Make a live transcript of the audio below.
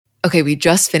Okay, we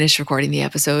just finished recording the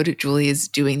episode. Julie is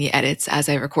doing the edits as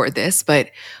I record this, but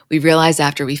we realized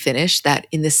after we finished that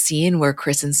in the scene where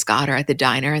Chris and Scott are at the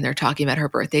diner and they're talking about her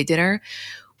birthday dinner,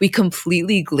 we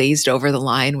completely glazed over the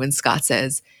line when Scott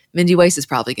says, Mindy Weiss is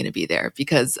probably going to be there,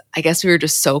 because I guess we were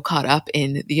just so caught up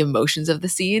in the emotions of the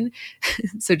scene.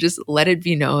 So just let it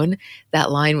be known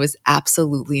that line was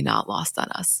absolutely not lost on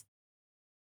us.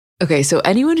 Okay, so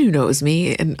anyone who knows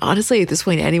me, and honestly at this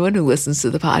point, anyone who listens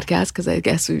to the podcast, because I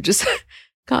guess we've just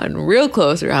gotten real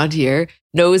close around here,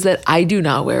 knows that I do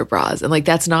not wear bras. And like,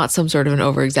 that's not some sort of an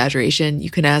over exaggeration.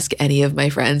 You can ask any of my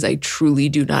friends. I truly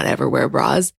do not ever wear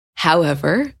bras.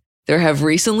 However, there have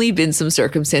recently been some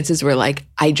circumstances where like,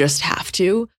 I just have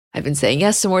to. I've been saying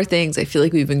yes to more things. I feel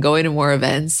like we've been going to more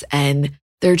events, and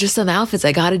there are just some outfits.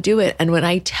 I got to do it. And when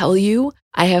I tell you,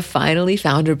 I have finally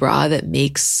found a bra that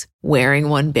makes wearing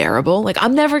one bearable. Like,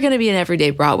 I'm never going to be an everyday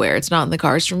bra wearer. It's not in the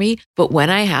cards for me. But when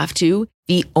I have to,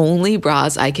 the only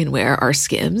bras I can wear are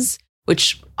Skims,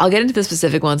 which I'll get into the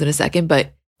specific ones in a second,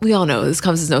 but we all know this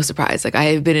comes as no surprise. Like, I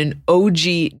have been an OG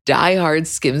diehard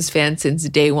Skims fan since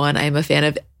day one. I am a fan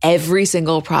of every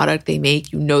single product they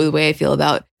make. You know the way I feel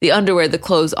about the underwear, the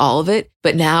clothes, all of it.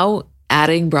 But now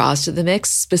adding bras to the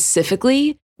mix,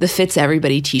 specifically the Fits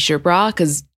Everybody t-shirt bra,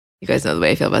 because you guys know the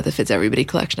way I feel about the Fits Everybody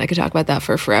collection. I could talk about that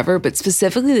for forever, but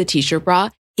specifically the t-shirt bra,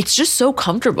 it's just so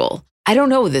comfortable. I don't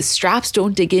know, the straps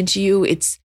don't dig into you.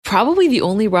 It's probably the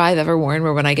only bra I've ever worn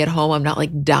where when I get home, I'm not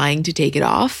like dying to take it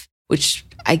off, which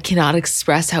I cannot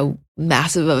express how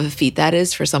massive of a feat that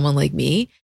is for someone like me.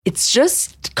 It's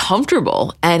just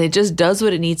comfortable and it just does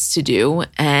what it needs to do.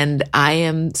 And I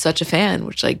am such a fan,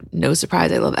 which like no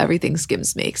surprise, I love everything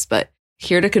Skims makes, but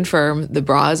here to confirm the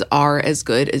bras are as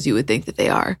good as you would think that they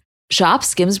are. Shop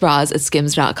Skims bras at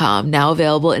skims.com, now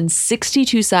available in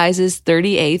 62 sizes,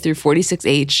 30A through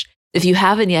 46H. If you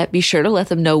haven't yet, be sure to let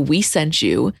them know we sent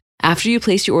you. After you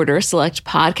place your order, select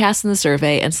podcast in the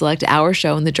survey and select our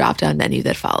show in the drop-down menu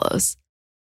that follows.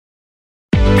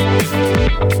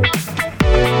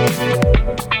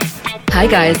 Hi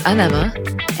guys, I'm Emma.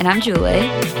 And I'm Julie.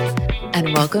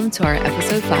 And welcome to our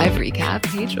episode 5 recap.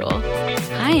 Hey, Jewel.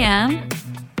 Hi, Em.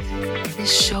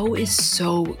 This show is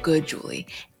so good, Julie.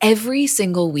 Every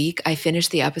single week I finish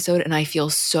the episode and I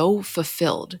feel so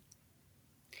fulfilled.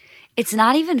 It's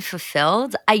not even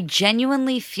fulfilled. I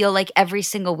genuinely feel like every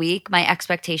single week my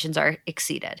expectations are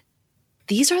exceeded.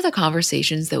 These are the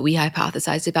conversations that we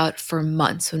hypothesized about for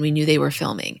months when we knew they were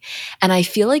filming. And I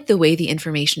feel like the way the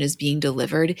information is being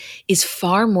delivered is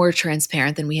far more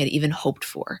transparent than we had even hoped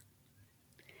for.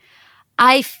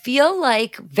 I feel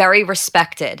like very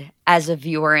respected as a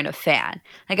viewer and a fan.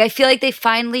 Like, I feel like they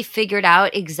finally figured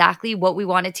out exactly what we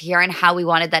wanted to hear and how we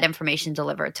wanted that information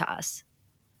delivered to us.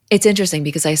 It's interesting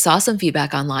because I saw some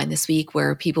feedback online this week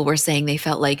where people were saying they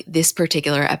felt like this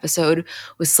particular episode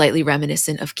was slightly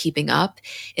reminiscent of Keeping Up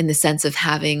in the sense of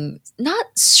having not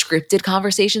scripted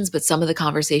conversations, but some of the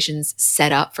conversations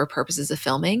set up for purposes of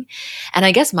filming. And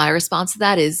I guess my response to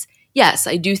that is, yes,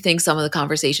 I do think some of the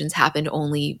conversations happened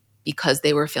only because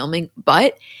they were filming,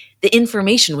 but the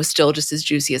information was still just as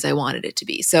juicy as I wanted it to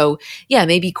be. So yeah,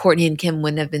 maybe Kourtney and Kim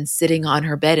wouldn't have been sitting on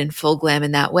her bed in full glam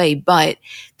in that way, but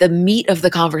the meat of the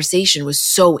conversation was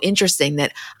so interesting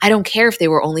that I don't care if they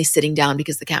were only sitting down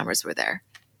because the cameras were there.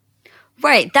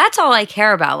 Right. That's all I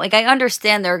care about. Like, I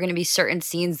understand there are going to be certain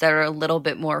scenes that are a little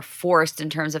bit more forced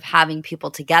in terms of having people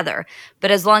together.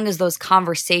 But as long as those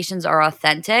conversations are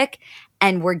authentic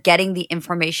and we're getting the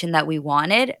information that we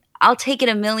wanted, I'll take it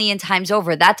a million times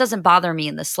over. That doesn't bother me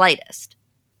in the slightest.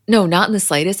 No, not in the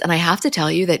slightest. And I have to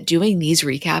tell you that doing these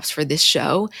recaps for this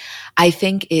show, I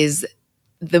think is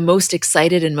the most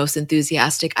excited and most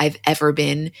enthusiastic I've ever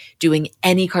been doing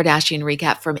any Kardashian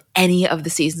recap from any of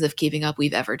the seasons of Keeping Up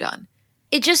we've ever done.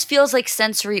 It just feels like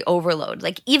sensory overload.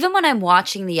 Like, even when I'm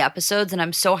watching the episodes and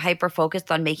I'm so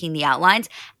hyper-focused on making the outlines,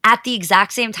 at the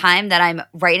exact same time that I'm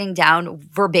writing down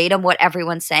verbatim what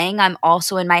everyone's saying, I'm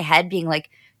also in my head being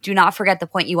like, do not forget the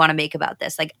point you want to make about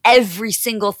this. Like, every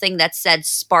single thing that's said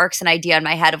sparks an idea in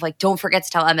my head of like, don't forget to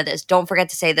tell Emma this. Don't forget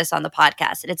to say this on the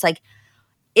podcast. And it's like,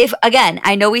 if, again,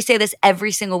 I know we say this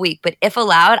every single week, but if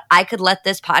allowed, I could let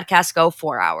this podcast go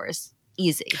 4 hours.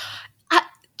 Easy.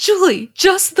 Julie,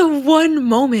 just the one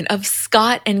moment of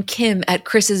Scott and Kim at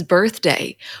Chris's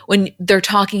birthday when they're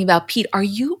talking about Pete. Are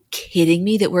you kidding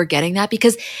me that we're getting that?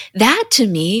 Because that to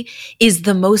me is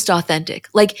the most authentic.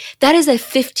 Like, that is a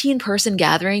 15-person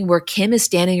gathering where Kim is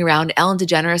standing around Ellen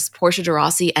DeGeneres, Portia de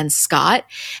Rossi, and Scott,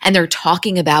 and they're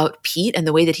talking about Pete and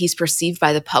the way that he's perceived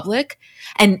by the public.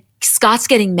 And Scott's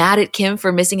getting mad at Kim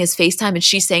for missing his FaceTime and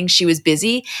she's saying she was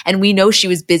busy. And we know she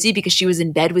was busy because she was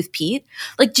in bed with Pete.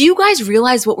 Like, do you guys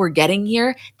realize what we're getting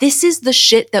here? This is the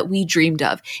shit that we dreamed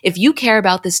of. If you care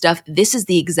about this stuff, this is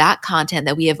the exact content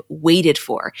that we have waited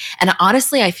for. And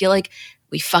honestly, I feel like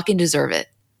we fucking deserve it.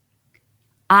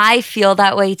 I feel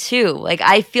that way too. Like,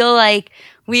 I feel like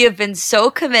we have been so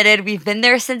committed. We've been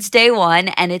there since day one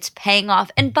and it's paying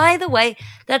off. And by the way,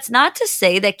 that's not to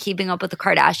say that Keeping Up with the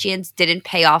Kardashians didn't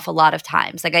pay off a lot of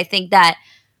times. Like, I think that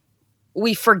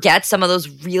we forget some of those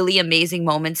really amazing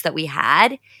moments that we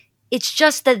had. It's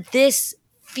just that this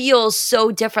feels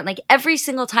so different. Like, every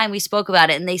single time we spoke about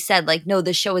it and they said, like, no,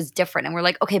 the show is different. And we're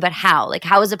like, okay, but how? Like,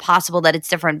 how is it possible that it's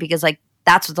different? Because, like,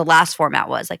 that's what the last format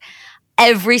was. Like,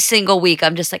 every single week,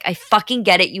 I'm just like, I fucking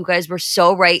get it. You guys were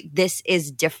so right. This is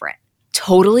different.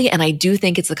 Totally. And I do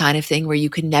think it's the kind of thing where you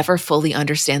could never fully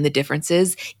understand the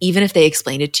differences, even if they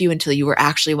explained it to you until you were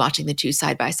actually watching the two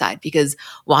side by side. Because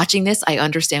watching this, I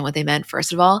understand what they meant,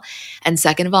 first of all. And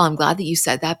second of all, I'm glad that you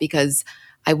said that because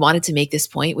I wanted to make this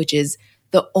point, which is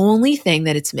the only thing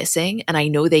that it's missing, and I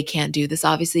know they can't do this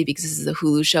obviously because this is a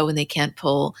Hulu show and they can't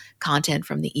pull content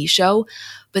from the E! Show,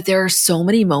 but there are so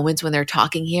many moments when they're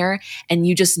talking here and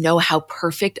you just know how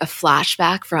perfect a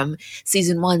flashback from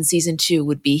season 1, season 2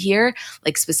 would be here,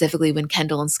 like specifically when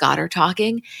Kendall and Scott are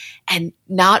talking, and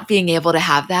not being able to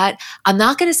have that. I'm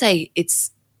not going to say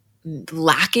it's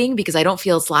lacking because I don't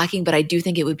feel it's lacking, but I do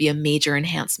think it would be a major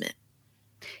enhancement.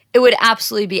 It would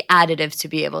absolutely be additive to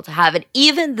be able to have it,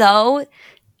 even though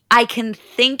I can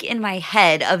think in my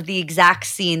head of the exact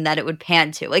scene that it would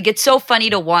pan to. Like, it's so funny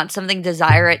to want something,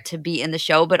 desire it to be in the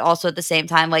show, but also at the same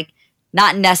time, like,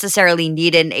 not necessarily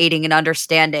needed in aiding and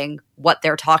understanding what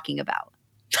they're talking about.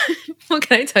 What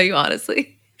can I tell you,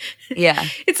 honestly? Yeah.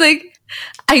 It's like,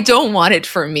 I don't want it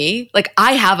for me. Like,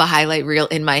 I have a highlight reel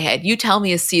in my head. You tell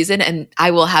me a season and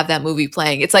I will have that movie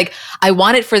playing. It's like, I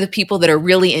want it for the people that are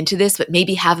really into this, but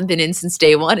maybe haven't been in since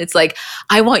day one. It's like,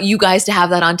 I want you guys to have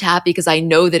that on tap because I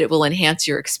know that it will enhance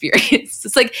your experience.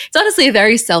 It's like, it's honestly a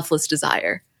very selfless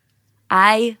desire.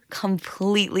 I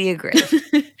completely agree.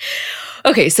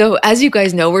 Okay, so as you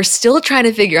guys know, we're still trying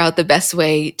to figure out the best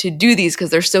way to do these because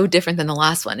they're so different than the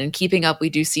last one. And Keeping Up, we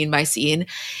do scene by scene.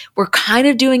 We're kind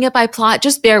of doing it by plot.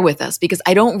 Just bear with us because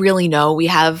I don't really know. We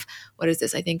have, what is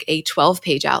this? I think a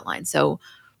 12-page outline. So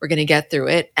we're going to get through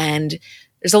it. And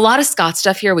there's a lot of Scott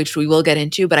stuff here, which we will get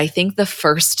into. But I think the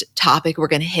first topic we're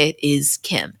going to hit is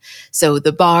Kim. So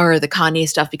the bar, the Kanye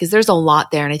stuff, because there's a lot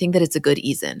there. And I think that it's a good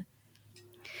ease-in.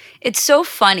 It's so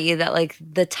funny that, like,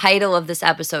 the title of this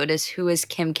episode is Who is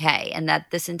Kim K? And that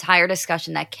this entire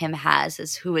discussion that Kim has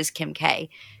is Who is Kim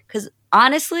K? Because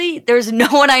honestly, there's no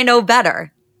one I know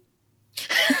better.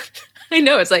 I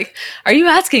know. It's like, are you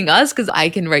asking us? Because I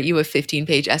can write you a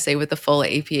 15-page essay with the full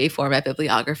APA format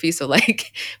bibliography. So,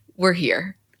 like, we're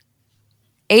here.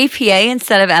 APA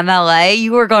instead of MLA?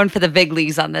 You were going for the big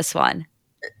leagues on this one.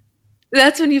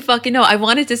 That's when you fucking know. I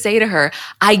wanted to say to her,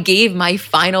 I gave my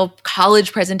final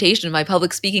college presentation in my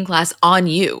public speaking class on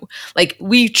you. Like,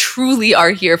 we truly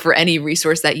are here for any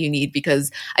resource that you need because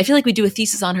I feel like we do a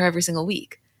thesis on her every single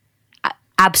week.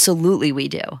 Absolutely, we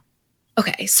do.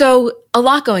 Okay, so a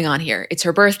lot going on here. It's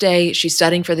her birthday. She's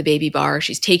studying for the baby bar.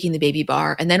 She's taking the baby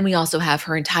bar. And then we also have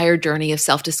her entire journey of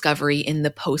self-discovery in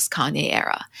the post-Kanye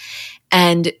era.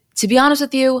 And to be honest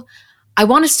with you, I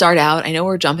want to start out, I know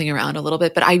we're jumping around a little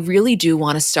bit, but I really do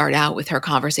want to start out with her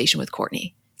conversation with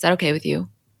Kourtney. Is that okay with you?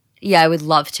 Yeah, I would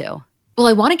love to. Well,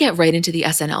 I want to get right into the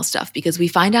SNL stuff because we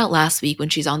find out last week when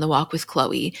she's on the walk with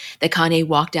Khloe that Kanye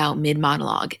walked out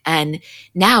mid-monologue. And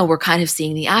now we're kind of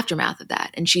seeing the aftermath of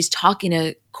that. And she's talking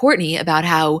to Kourtney about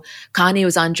how Kanye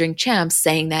was on Drink Champs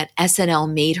saying that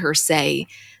SNL made her say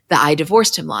the I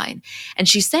divorced him line. And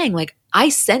she's saying, like, I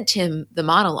sent him the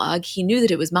monologue. He knew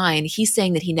that it was mine. He's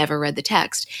saying that he never read the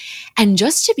text. And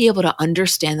just to be able to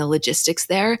understand the logistics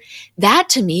there, that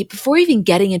to me, before even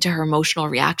getting into her emotional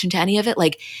reaction to any of it,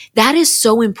 like, that is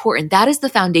so important. That is the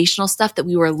foundational stuff that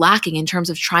we were lacking in terms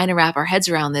of trying to wrap our heads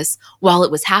around this while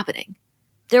it was happening.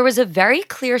 There was a very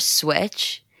clear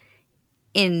switch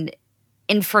in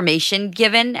information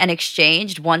given and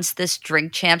exchanged once this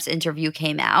Drink Champs interview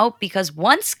came out, because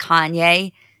once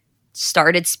Kanye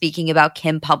started speaking about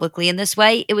Kim publicly in this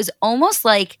way, it was almost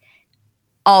like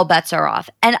all bets are off.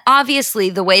 And obviously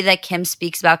the way that Kim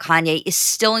speaks about Kanye is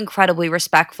still incredibly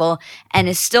respectful and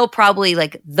is still probably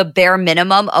like the bare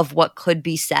minimum of what could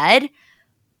be said.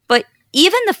 But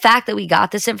even the fact that we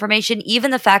got this information,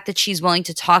 even the fact that she's willing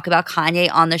to talk about Kanye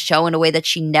on the show in a way that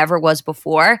she never was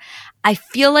before, I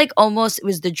feel like almost it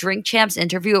was the Drink Champs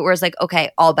interview where it's like,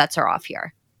 okay, all bets are off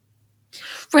here.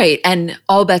 Right. And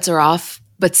all bets are off,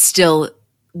 but still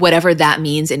whatever that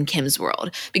means in Kim's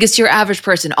world. Because to your average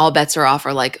person, all bets are off,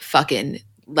 or like, fucking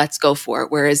let's go for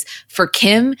it. Whereas for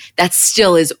Kim, that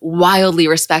still is wildly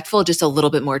respectful, just a little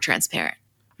bit more transparent.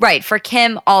 Right. For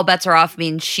Kim, all bets are off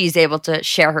means she's able to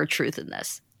share her truth in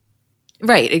this.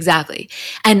 Right, exactly.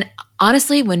 And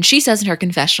honestly, when she says in her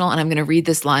confessional, and I'm going to read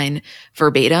this line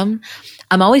verbatim,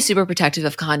 I'm always super protective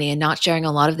of Kanye and not sharing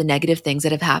a lot of the negative things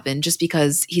that have happened just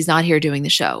because he's not here doing the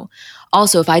show.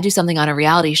 Also, if I do something on a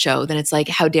reality show, then it's like,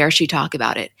 how dare she talk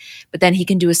about it? But then he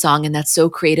can do a song and that's so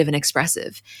creative and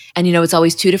expressive. And it's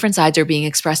always two different sides are being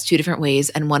expressed two different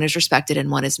ways, and one is respected and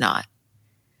one is not.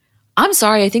 I'm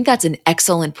sorry, I think that's an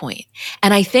excellent point.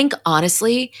 And I think,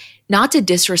 honestly, not to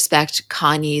disrespect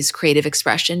Kanye's creative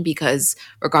expression, because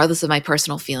regardless of my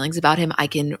personal feelings about him, I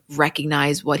can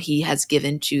recognize what he has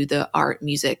given to the art,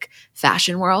 music,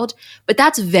 fashion world. But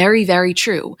that's very, very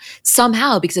true.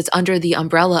 Somehow, because it's under the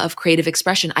umbrella of creative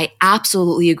expression, I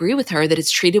absolutely agree with her that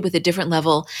it's treated with a different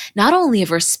level, not only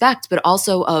of respect, but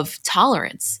also of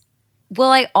tolerance.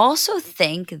 Well, I also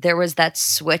think there was that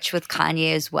switch with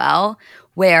Kanye as well,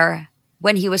 where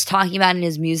when he was talking about in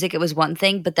his music, it was one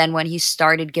thing, but then when he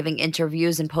started giving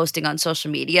interviews and posting on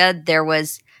social media, there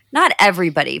was, not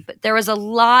everybody, but there was a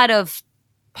lot of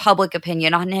public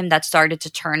opinion on him that started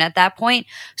to turn at that point.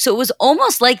 So it was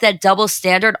almost like that double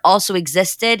standard also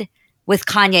existed with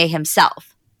Kanye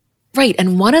himself. Right.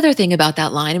 And one other thing about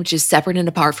that line, which is separate and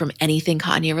apart from anything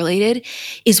Kanye related,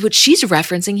 is what she's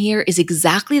referencing here is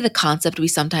exactly the concept we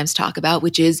sometimes talk about,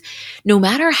 which is no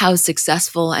matter how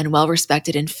successful and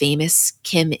well-respected and famous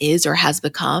Kim is or has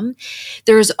become,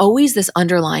 there is always this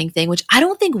underlying thing, which I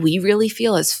don't think we really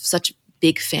feel as such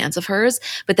big fans of hers,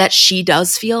 but that she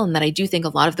does feel, and that I do think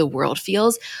a lot of the world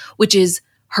feels, which is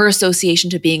her association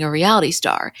to being a reality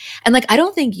star. And like, I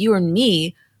don't think you or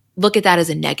me look at that as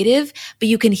a negative, but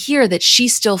you can hear that she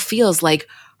still feels like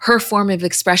her form of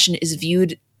expression is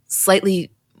viewed slightly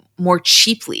more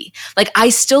cheaply. Like, I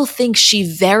still think she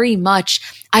very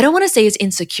much, I don't want to say is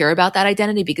insecure about that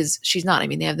identity, because she's not. I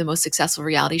mean, they have the most successful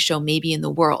reality show maybe in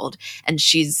the world, and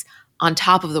she's on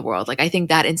top of the world. Like, I think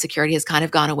that insecurity has kind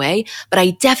of gone away, but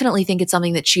I definitely think it's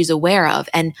something that she's aware of.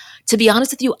 And to be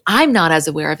honest with you, I'm not as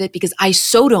aware of it because I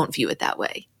so don't view it that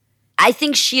way. I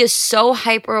think she is so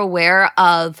hyper aware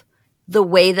of the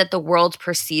way that the world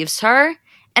perceives her.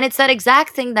 And it's that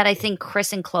exact thing that I think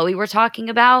Kris and Khloé were talking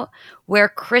about, where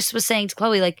Kris was saying to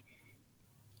Khloé, like,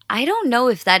 I don't know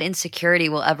if that insecurity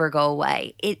will ever go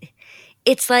away.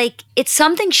 It's like, it's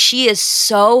something she is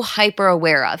so hyper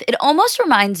aware of. It almost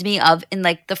reminds me of in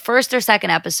like the first or second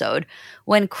episode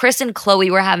when Kris and Khloé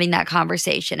were having that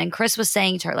conversation, and Kris was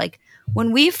saying to her, like,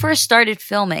 when we first started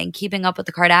filming Keeping Up with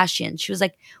the Kardashians, she was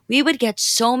like, we would get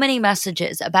so many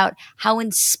messages about how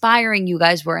inspiring you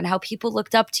guys were and how people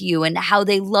looked up to you and how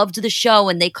they loved the show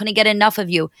and they couldn't get enough of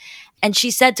you. And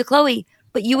she said to Khloé,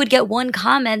 but you would get one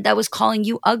comment that was calling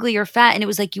you ugly or fat, and it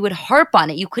was like you would harp on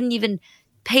it. You couldn't even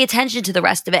pay attention to the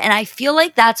rest of it. And I feel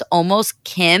like that's almost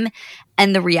Kim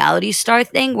and the reality star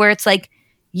thing, where it's like,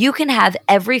 you can have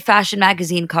every fashion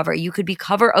magazine cover. You could be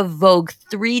cover of Vogue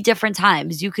 3 different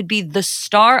times. You could be the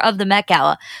star of the Met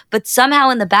Gala. But somehow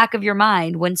in the back of your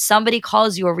mind, when somebody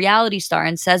calls you a reality star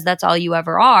and says that's all you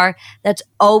ever are, that's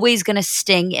always going to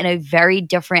sting in a very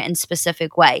different and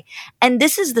specific way. And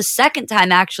this is the second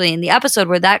time actually in the episode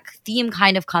where that theme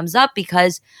kind of comes up,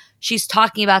 because she's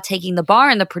talking about taking the bar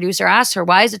and the producer asks her,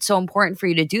 why is it so important for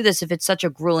you to do this if it's such a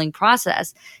grueling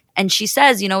process? And she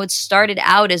says, it started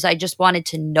out as I just wanted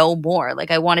to know more.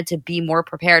 Like, I wanted to be more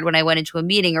prepared when I went into a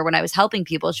meeting or when I was helping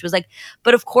people. She was like,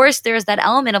 but of course there's that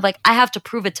element of like, I have to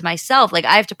prove it to myself. Like,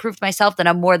 I have to prove to myself that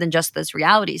I'm more than just this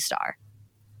reality star.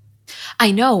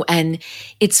 I know. And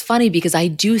it's funny because I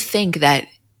do think that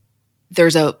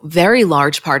there's a very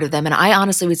large part of them, and I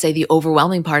honestly would say the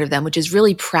overwhelming part of them, which is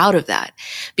really proud of that,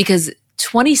 because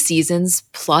 20 seasons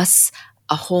plus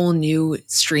a whole new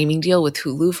streaming deal with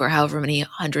Hulu for however many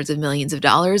hundreds of millions of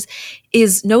dollars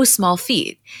is no small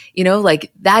feat.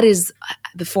 Like, that is,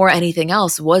 before anything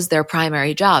else, was their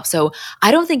primary job. So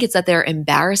I don't think it's that they're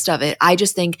embarrassed of it. I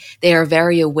just think they are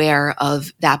very aware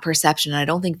of that perception. And I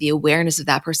don't think the awareness of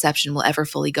that perception will ever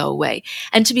fully go away.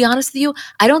 And to be honest with you,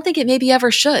 I don't think it maybe ever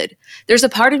should. There's a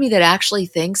part of me that actually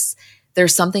thinks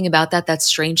there's something about that that's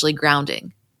strangely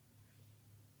grounding.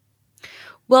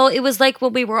 Well, it was like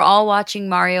when we were all watching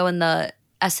Mario in the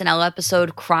SNL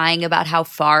episode crying about how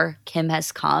far Kim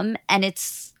has come. And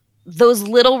it's those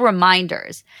little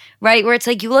reminders, right? Where it's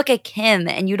like you look at Kim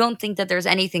and you don't think that there's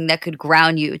anything that could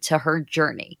ground you to her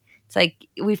journey. It's like,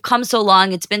 we've come so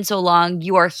long. It's been so long.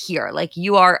 You are here. Like,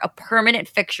 you are a permanent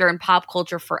fixture in pop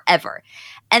culture forever.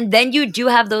 And then you do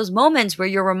have those moments where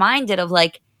you're reminded of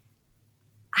like,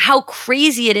 how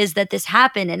crazy it is that this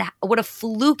happened and what a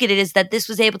fluke it is that this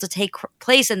was able to take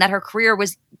place and that her career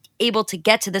was able to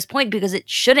get to this point, because it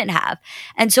shouldn't have.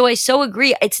 And so I so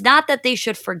agree. It's not that they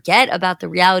should forget about the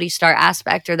reality star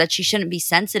aspect or that she shouldn't be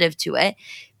sensitive to it,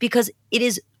 because it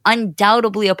is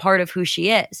undoubtedly a part of who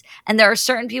she is. And there are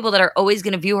certain people that are always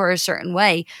going to view her a certain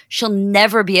way. She'll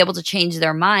never be able to change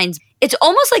their minds. It's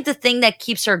almost like the thing that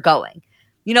keeps her going.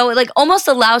 You know, it like almost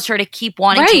allows her to keep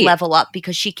wanting to level up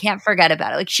because she can't forget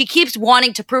about it. Like she keeps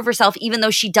wanting to prove herself even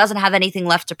though she doesn't have anything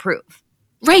left to prove.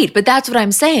 Right, but that's what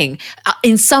I'm saying.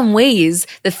 In some ways,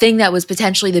 the thing that was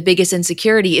potentially the biggest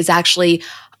insecurity is actually,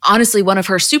 honestly, one of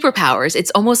her superpowers.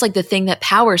 It's almost like the thing that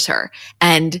powers her.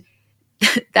 And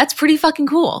that's pretty fucking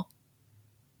cool.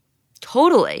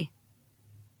 Totally.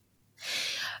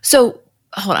 So,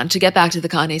 hold on, to get back to the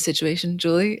Kanye situation,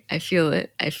 Julie, I feel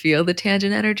it. I feel the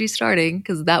tangent energy starting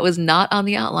because that was not on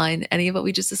the outline, any of what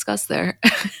we just discussed there.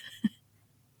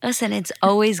 Listen, it's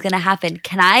always going to happen.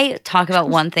 Can I talk about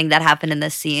one thing that happened in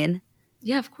this scene?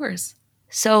 Yeah, of course.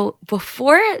 So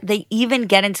before they even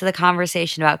get into the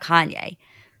conversation about Kanye,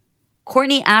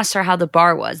 Kourtney asked her how the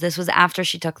bar was. This was after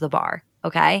she took the bar,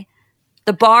 okay?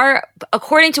 The bar,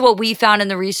 according to what we found in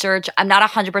the research, I'm not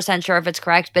 100% sure if it's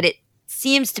correct, but it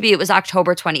seems to be it was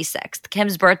October 26th.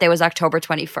 Kim's birthday was October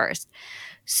 21st.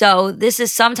 So this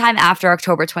is sometime after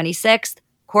October 26th.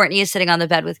 Kourtney is sitting on the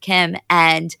bed with Kim,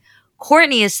 and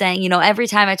Kourtney is saying, you know, every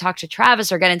time I talk to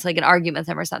Travis or get into like an argument with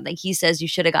him or something, he says, you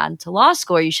should have gone to law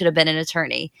school or you should have been an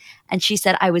attorney. And she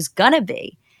said, I was gonna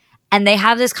be. And they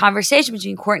have this conversation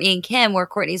between Kourtney and Kim where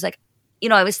Kourtney's like, you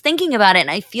know, I was thinking about it and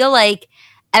I feel like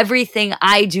everything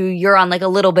I do, you're on like a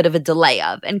little bit of a delay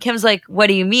of. And Kim's like, what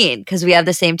do you mean? Because we have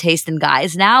the same taste in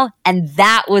guys now. And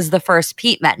that was the first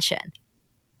Pete mention.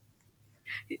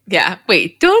 Yeah,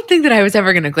 wait, don't think that I was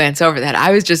ever going to glance over that.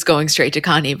 I was just going straight to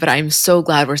Kanye, but I'm so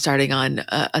glad we're starting on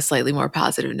a slightly more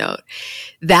positive note.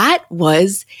 That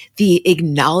was the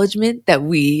acknowledgement that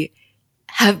we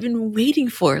have been waiting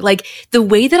for. Like the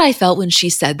way that I felt when she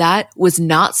said that was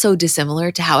not so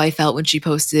dissimilar to how I felt when she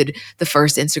posted the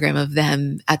first Instagram of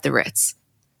them at the Ritz.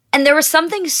 And there was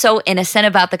something so innocent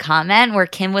about the comment where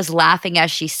Kim was laughing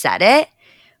as she said it,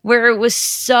 where it was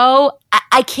so,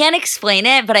 I can't explain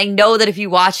it, but I know that if you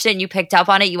watched it and you picked up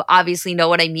on it, you obviously know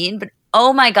what I mean. But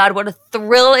oh my God, what a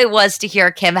thrill it was to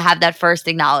hear Kim have that first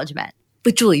acknowledgement.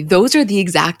 But Julie, those are the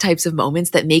exact types of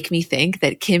moments that make me think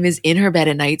that Kim is in her bed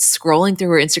at night, scrolling through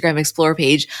her Instagram Explore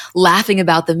page, laughing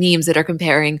about the memes that are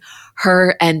comparing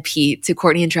her and Pete to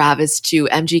Kourtney and Travis to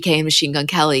MGK and Machine Gun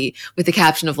Kelly with the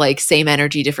caption of like, same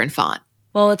energy, different font.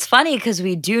 Well, it's funny because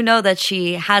we do know that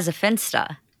she has a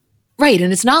Finsta. Right.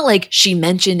 And it's not like she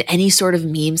mentioned any sort of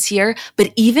memes here,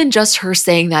 but even just her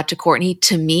saying that to Kourtney,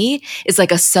 to me, is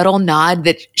like a subtle nod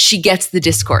that she gets the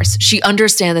discourse. She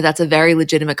understands that that's a very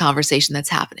legitimate conversation that's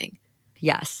happening.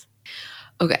 Yes.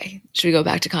 Okay. Should we go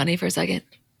back to Kanye for a second?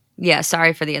 Yeah.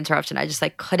 Sorry for the interruption. I just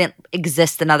like couldn't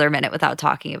exist another minute without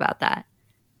talking about that.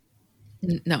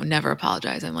 No, never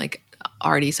apologize. I'm like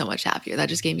already so much happier. That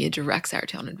just gave me a direct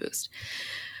serotonin boost.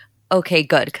 Okay,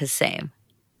 good. Because same.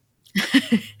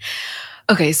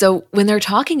 Okay, so when they're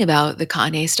talking about the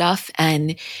Kanye stuff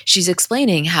and she's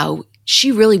explaining how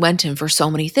she really went to him for so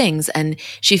many things and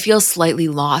she feels slightly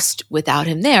lost without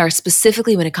him there,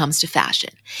 specifically when it comes to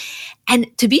fashion.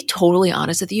 And to be totally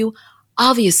honest with you,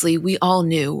 obviously we all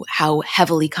knew how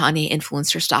heavily Kanye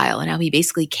influenced her style and how he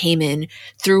basically came in,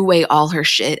 threw away all her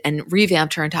shit and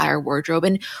revamped her entire wardrobe.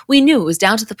 And we knew it was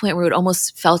down to the point where it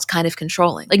almost felt kind of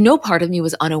controlling. Like no part of me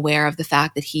was unaware of the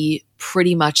fact that he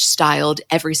pretty much styled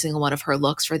every single one of her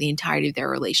looks for the entirety of their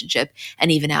relationship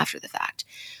and even after the fact.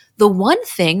 The one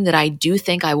thing that I do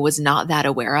think I was not that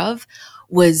aware of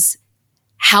was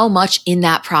how much in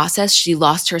that process she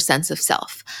lost her sense of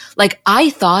self. Like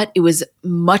I thought it was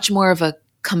much more of a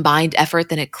combined effort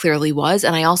than it clearly was.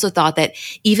 And I also thought that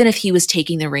even if he was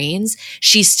taking the reins,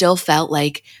 she still felt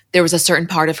like there was a certain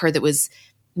part of her that was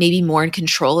maybe more in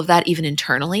control of that even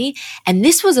internally. And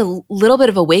this was a little bit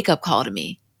of a wake-up call to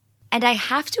me. And I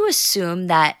have to assume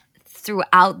that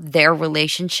throughout their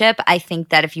relationship, I think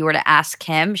that if you were to ask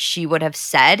him, she would have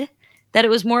said that it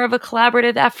was more of a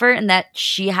collaborative effort and that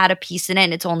she had a piece in it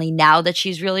and it's only now that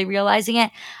she's really realizing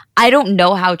it. I don't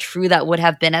know how true that would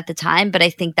have been at the time, but I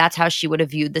think that's how she would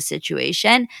have viewed the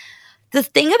situation. The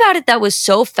thing about it that was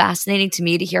so fascinating to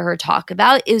me to hear her talk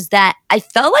about is that I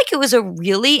felt like it was a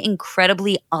really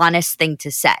incredibly honest thing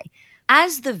to say.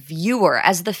 As the viewer,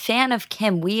 as the fan of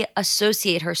Kim, we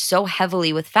associate her so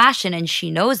heavily with fashion and she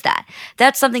knows that.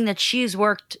 That's something that she's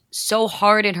worked so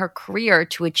hard in her career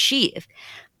to achieve.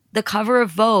 The cover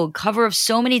of Vogue, cover of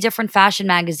so many different fashion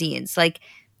magazines. Like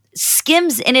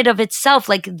Skims in and of itself,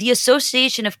 like the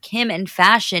association of Kim and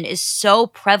fashion is so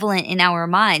prevalent in our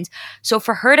minds. So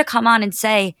for her to come on and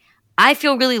say, I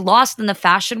feel really lost in the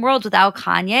fashion world without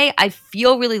Kanye. I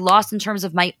feel really lost in terms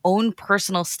of my own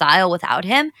personal style without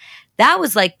him. That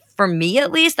was like, for me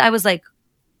at least, I was like,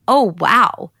 oh,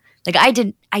 wow. Like I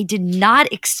did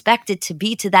not expect it to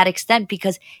be to that extent,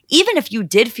 because even if you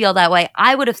did feel that way,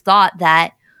 I would have thought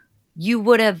that you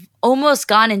would have almost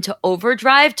gone into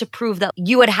overdrive to prove that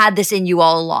you had this in you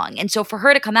all along. And so for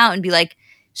her to come out and be like,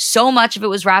 so much of it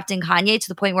was wrapped in Kanye to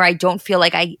the point where I don't feel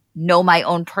like I know my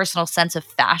own personal sense of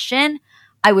fashion,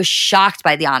 I was shocked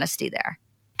by the honesty there.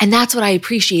 And that's what I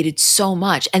appreciated so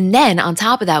much. And then on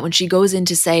top of that, when she goes in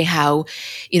to say how,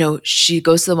 she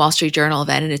goes to the Wall Street Journal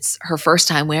event and it's her first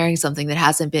time wearing something that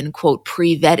hasn't been, quote,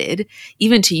 pre-vetted,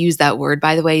 even to use that word,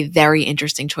 by the way, very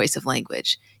interesting choice of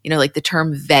language. Like the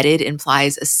term vetted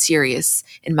implies a serious,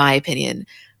 in my opinion,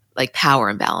 like power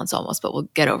imbalance almost, but we'll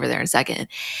get over there in a second.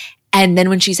 And then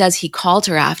when she says he called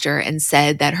her after and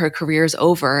said that her career's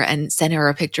over and sent her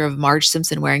a picture of Marge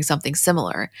Simpson wearing something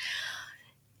similar,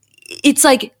 it's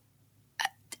like,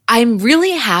 I'm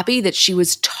really happy that she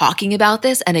was talking about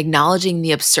this and acknowledging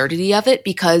the absurdity of it,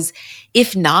 because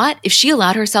if she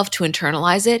allowed herself to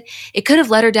internalize it, it could have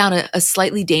led her down a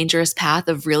slightly dangerous path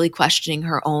of really questioning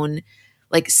her own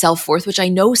like self-worth, which I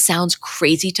know sounds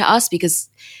crazy to us because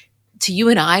to you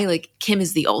and I, like Kim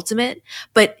is the ultimate,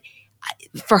 but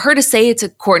for her to say it to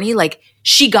Kourtney, like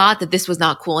she got that this was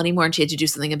not cool anymore and she had to do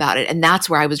something about it. And that's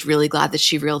where I was really glad that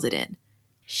she reeled it in.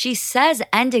 She says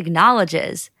and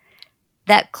acknowledges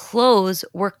that clothes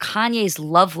were Kanye's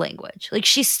love language. Like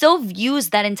she still views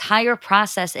that entire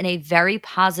process in a very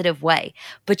positive way.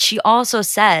 But she also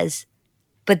says,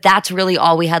 but that's really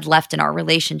all we had left in our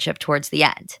relationship towards the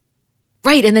end.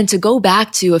 Right. And then to go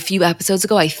back to a few episodes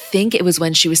ago, I think it was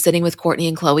when she was sitting with Kourtney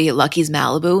and Khloe at Lucky's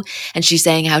Malibu, and she's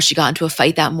saying how she got into a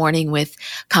fight that morning with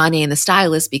Kanye and the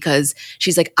stylist because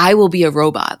she's like, I will be a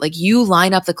robot. Like you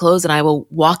line up the clothes and I will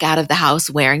walk out of the house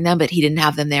wearing them, but he didn't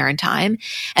have them there in time.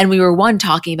 And we were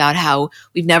talking about how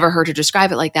we've never heard her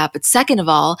describe it like that. But second of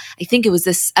all, I think it was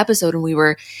this episode when we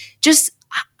were just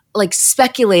like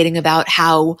speculating about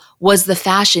how was the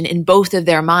fashion in both of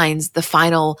their minds the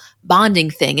final bonding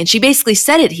thing. And she basically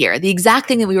said it here. The exact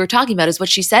thing that we were talking about is what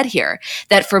she said here,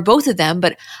 that for both of them,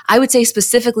 but I would say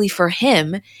specifically for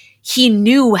him, he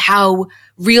knew how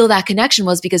real that connection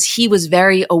was because he was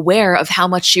very aware of how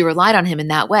much she relied on him in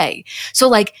that way. So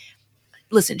like,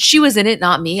 listen, she was in it,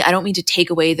 not me. I don't mean to take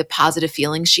away the positive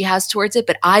feelings she has towards it,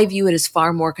 but I view it as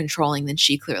far more controlling than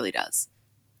she clearly does.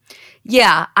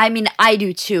 Yeah, I mean, I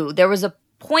do too. There was a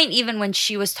point even when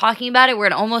she was talking about it where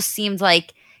it almost seemed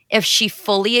like if she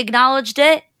fully acknowledged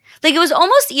it, like it was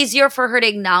almost easier for her to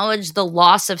acknowledge the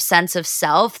loss of sense of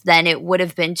self than it would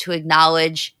have been to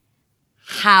acknowledge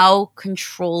how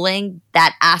controlling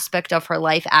that aspect of her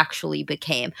life actually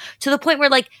became. To the point where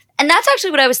like, and that's actually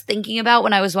what I was thinking about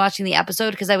when I was watching the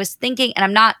episode, because I was thinking, and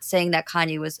I'm not saying that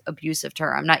Kanye was abusive to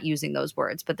her, I'm not using those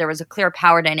words, but there was a clear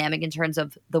power dynamic in terms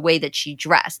of the way that she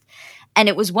dressed. And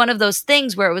it was one of those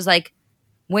things where it was like,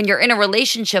 when you're in a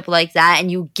relationship like that and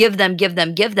you give them,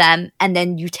 and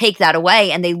then you take that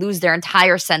away and they lose their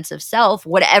entire sense of self,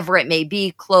 whatever it may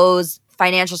be, clothes,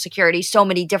 financial security, so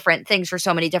many different things for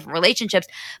so many different relationships.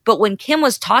 But when Kim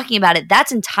was talking about it,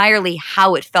 that's entirely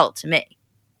how it felt to me.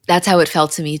 That's how it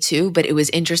felt to me too, but it was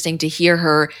interesting to hear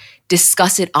her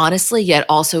discuss it honestly, yet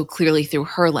also clearly through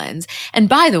her lens. And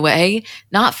by the way,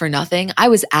 not for nothing, I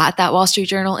was at that Wall Street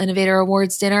Journal Innovator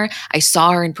Awards dinner. I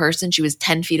saw her in person. She was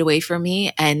 10 feet away from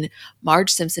me, and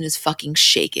Marge Simpson is fucking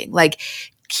shaking. Like,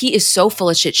 he is so full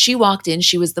of shit. She walked in.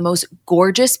 She was the most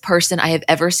gorgeous person I have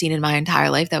ever seen in my entire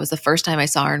life. That was the first time I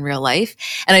saw her in real life.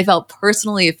 And I felt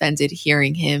personally offended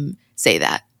hearing him say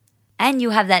that. And you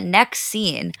have that next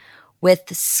scene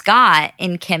with Scott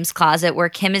in Kim's closet where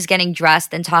Kim is getting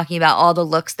dressed and talking about all the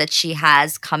looks that she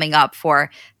has coming up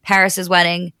for Paris's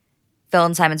wedding, Phil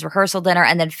and Simon's rehearsal dinner,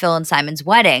 and then Phil and Simon's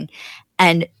wedding.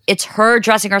 And it's her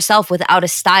dressing herself without a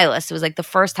stylist. It was like the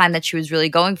first time that she was really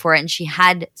going for it. And she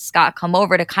had Scott come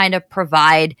over to kind of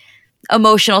provide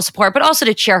emotional support, but also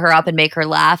to cheer her up and make her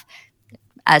laugh,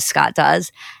 as Scott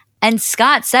does. And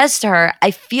Scott says to her, I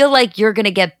feel like you're going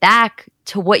to get back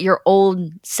to what your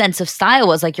old sense of style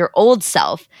was, like your old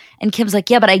self. And Kim's like,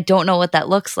 yeah, but I don't know what that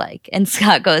looks like. And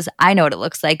Scott goes, I know what it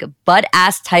looks like.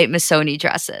 Butt-ass tight Missoni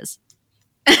dresses.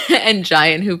 And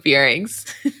giant hoop earrings.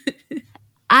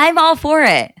 I'm all for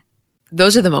it.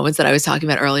 Those are the moments that I was talking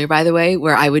about earlier, by the way,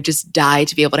 where I would just die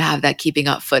to be able to have that keeping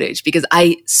up footage, because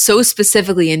I so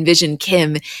specifically envisioned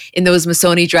Kim in those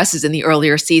Missoni dresses in the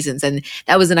earlier seasons. And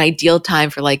that was an ideal time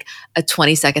for like a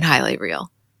 20-second highlight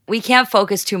reel. We can't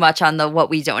focus too much on the what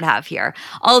we don't have here.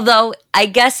 Although I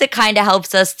guess it kind of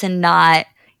helps us to not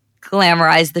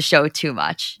glamorize the show too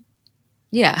much.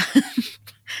 Yeah.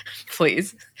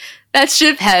 Please. That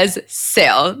ship has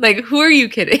sailed. Like, who are you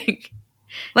kidding?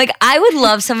 Like, I would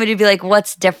love somebody to be like,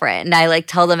 what's different? And I like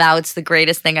tell them how it's the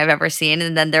greatest thing I've ever seen.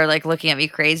 And then they're like looking at me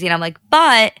crazy. And I'm like,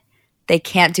 but they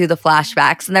can't do the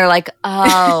flashbacks. And they're like,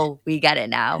 oh, we get it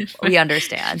now. We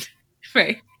understand.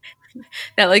 Right.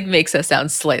 That like makes us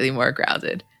sound slightly more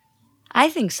grounded. I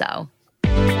think so.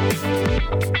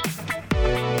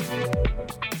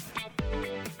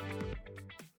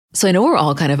 So I know we're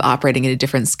all kind of operating at a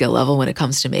different skill level when it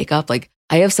comes to makeup. Like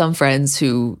I have some friends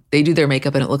who they do their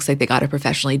makeup and it looks like they got it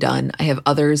professionally done. I have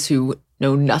others who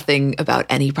know nothing about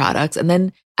any products. And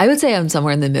then I would say I'm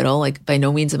somewhere in the middle. Like by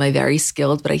no means am I very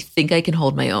skilled, but I think I can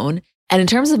hold my own. And in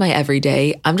terms of my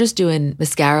everyday, I'm just doing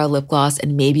mascara, lip gloss,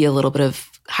 and maybe a little bit of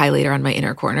highlighter on my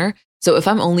inner corner. So if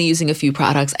I'm only using a few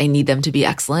products, I need them to be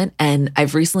excellent. And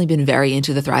I've recently been very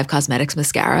into the Thrive Causemetics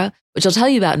mascara, which I'll tell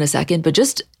you about in a second, but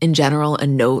just in general, a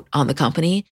note on the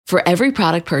company. For every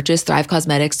product purchase, Thrive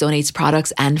Causemetics donates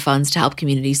products and funds to help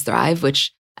communities thrive,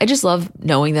 which I just love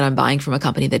knowing that I'm buying from a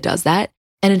company that does that.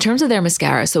 And in terms of their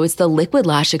mascara, so it's the Liquid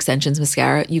Lash Extensions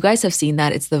mascara. You guys have seen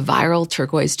that. It's the viral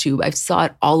turquoise tube. I saw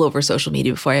it all over social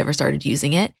media before I ever started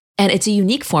using it. And it's a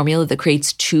unique formula that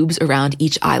creates tubes around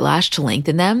each eyelash to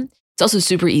lengthen them. It's also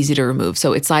super easy to remove.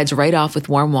 So it slides right off with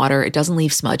warm water. It doesn't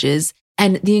leave smudges.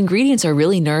 And the ingredients are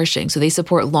really nourishing. So they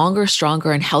support longer,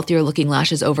 stronger, and healthier looking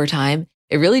lashes over time.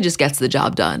 It really just gets the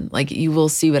job done. Like you will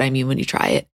see what I mean when you try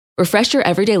it. Refresh your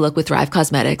everyday look with Thrive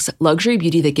Causemetics, luxury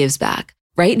beauty that gives back.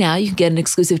 Right now, you can get an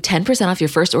exclusive 10% off your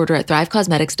first order at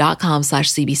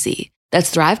thrivecausemetics.com/CBC. That's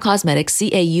Thrive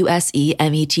Causemetics,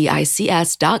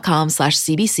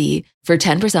 CAUSEMETICS.com/CBC for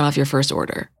 10% off your first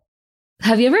order.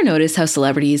 Have you ever noticed how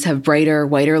celebrities have brighter,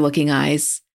 whiter looking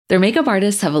eyes? Their makeup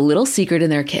artists have a little secret in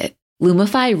their kit,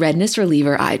 Lumify Redness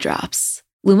Reliever Eye Drops.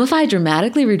 Lumify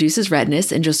dramatically reduces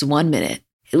redness in just 1 minute.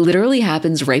 It literally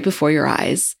happens right before your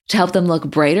eyes to help them look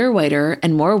brighter, whiter,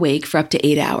 and more awake for up to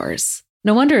 8 hours.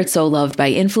 No wonder it's so loved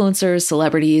by influencers,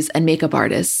 celebrities, and makeup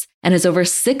artists, and has over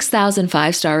 6,000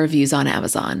 5-star reviews on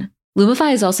Amazon.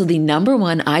 Lumify is also the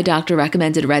 #1 eye doctor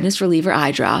recommended redness reliever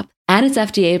eye drop, and it's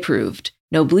FDA approved.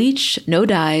 No bleach, no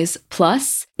dyes,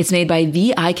 plus it's made by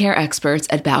the eye care experts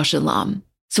at Bausch & Lomb.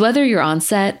 So whether you're on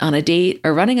set, on a date,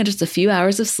 or running on just a few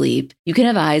hours of sleep, you can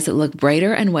have eyes that look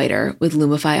brighter and whiter with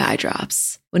Lumify eye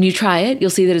drops. When you try it,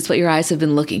 you'll see that it's what your eyes have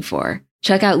been looking for.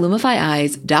 Check out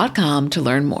LumifyEyes.com to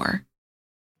learn more.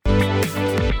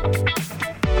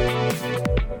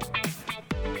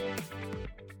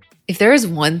 If there is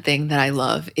one thing that I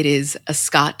love, it is a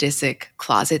Scott Disick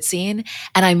closet scene.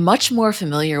 And I'm much more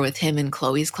familiar with him in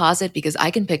Chloe's closet because I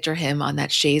can picture him on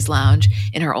that chaise lounge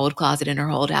in her old closet in her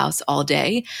old house all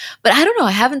day. But I don't know,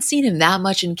 I haven't seen him that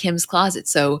much in Kim's closet.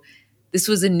 So this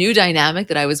was a new dynamic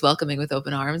that I was welcoming with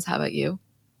open arms. How about you?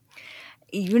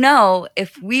 You know,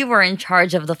 if we were in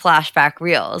charge of the flashback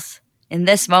reels, in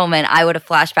this moment, I would have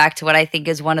flashed back to what I think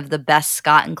is one of the best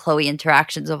Scott and Chloe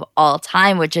interactions of all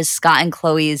time, which is Scott and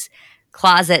Chloe's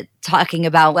closet talking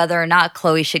about whether or not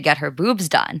Chloe should get her boobs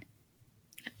done.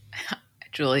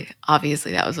 Julie,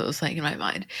 obviously that was what was playing in my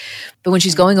mind. But when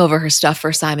she's going over her stuff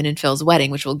for Simon and Phil's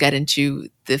wedding, which we'll get into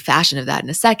the fashion of that in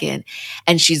a second,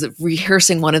 and she's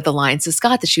rehearsing one of the lines to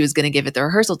Scott that she was going to give at the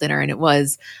rehearsal dinner, and it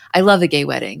was, "I love a gay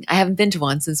wedding. I haven't been to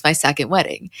one since my second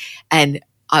wedding." And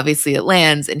obviously it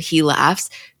lands and he laughs.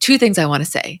 Two things I want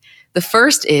to say. The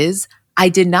first is, I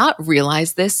did not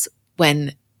realize this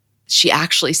when she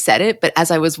actually said it, but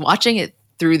as I was watching it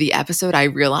through the episode, I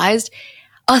realized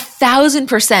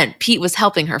 1,000% Pete was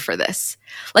helping her for this.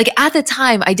 Like at the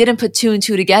time, I didn't put two and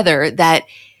two together that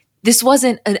this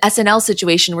wasn't an SNL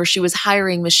situation where she was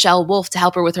hiring Michelle Wolf to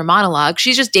help her with her monologue.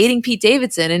 She's just dating Pete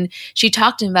Davidson, and she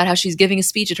talked to him about how she's giving a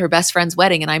speech at her best friend's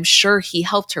wedding, and I'm sure he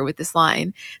helped her with this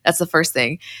line. That's the first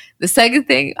thing. The second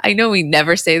thing, I know we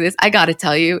never say this, I gotta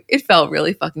tell you, it felt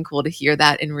really fucking cool to hear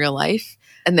that in real life,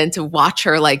 and then to watch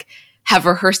her like have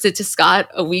rehearsed it to Scott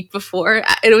a week before.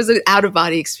 It was an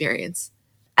out-of-body experience.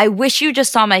 I wish you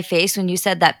just saw my face when you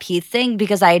said that Pete thing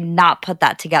because I had not put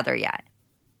that together yet.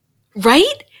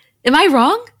 Right? Am I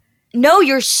wrong? No,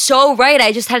 you're so right.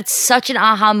 I just had such an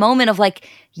aha moment of like,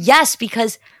 yes,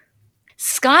 because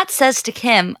Scott says to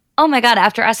Kim, "Oh my God,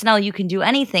 after SNL, you can do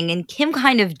anything." And Kim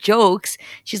kind of jokes.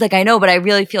 She's like, "I know, but I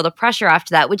really feel the pressure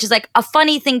after that," which is like a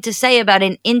funny thing to say about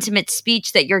an intimate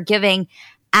speech that you're giving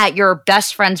at your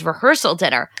best friend's rehearsal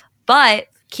dinner. But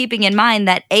keeping in mind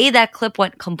that A, that clip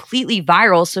went completely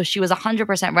viral, so she was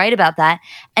 100% right about that.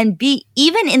 And B,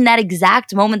 even in that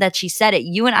exact moment that she said it,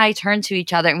 you and I turned to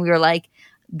each other and we were like,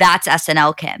 that's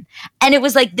SNL Kim. And it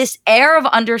was like this air of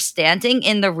understanding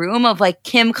in the room of like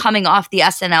Kim coming off the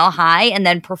SNL high and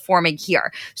then performing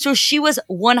here. So she was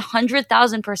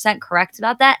 100,000% correct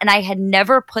about that. And I had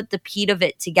never put the Pete of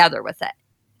it together with it.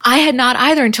 I had not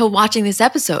either until watching this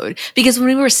episode, because when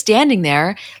we were standing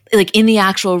there, like in the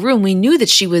actual room, we knew that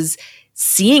she was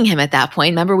seeing him at that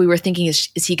point. Remember, we were thinking, is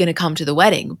he going to come to the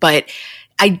wedding? But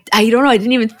I don't know. I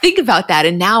didn't even think about that.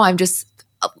 And now I'm just,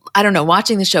 I don't know,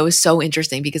 watching the show is so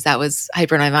interesting because that was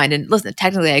hyper in my mind. And listen,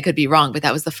 technically I could be wrong, but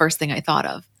that was the first thing I thought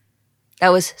of. That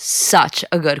was such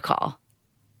a good call.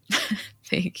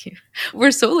 Thank you.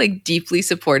 We're so like deeply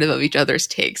supportive of each other's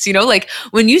takes. You know, like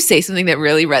when you say something that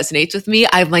really resonates with me,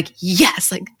 I'm like,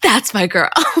 yes, like that's my girl.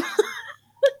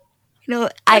 No,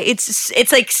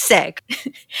 it's like sick.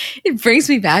 It brings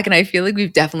me back, and I feel like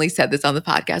we've definitely said this on the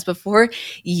podcast before.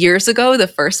 Years ago, the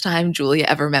first time Julia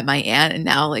ever met my aunt, and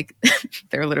now like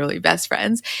they're literally best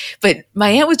friends. But my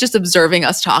aunt was just observing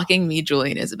us talking, me,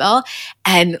 Julia, and Isabel.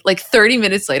 And like 30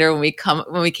 minutes later, when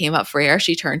we came up for air,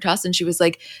 she turned to us and she was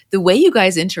like, "The way you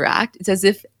guys interact, it's as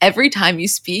if every time you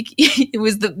speak, it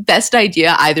was the best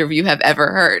idea either of you have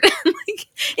ever heard." Like,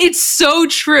 it's so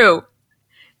true.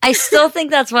 I still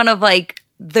think that's one of like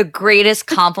the greatest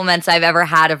compliments I've ever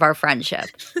had of our friendship.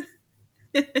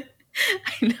 I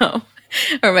know.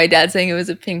 Or my dad saying it was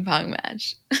a ping pong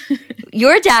match.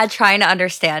 Your dad trying to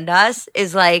understand us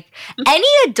is like any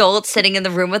adult sitting in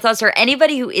the room with us, or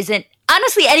anybody who isn't,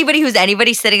 honestly, anybody who's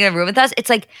anybody sitting in a room with us,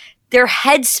 it's like their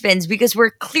head spins because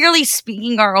we're clearly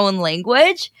speaking our own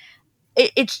language.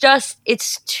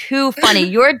 It's too funny.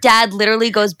 Your dad literally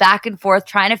goes back and forth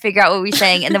trying to figure out what we're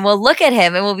saying. And then we'll look at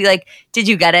him and we'll be like, did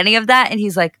you get any of that? And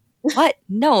he's like, what?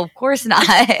 No, of course not.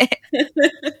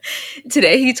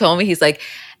 Today he told me, he's like,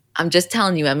 I'm just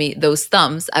telling you, Emmy, those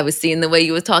thumbs, I was seeing the way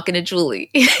you were talking to Julie.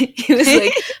 He was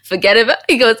like, forget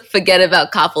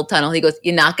about carpal tunnel. He goes,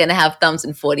 you're not going to have thumbs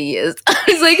in 40 years. I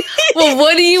was like, well,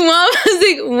 what do you want? I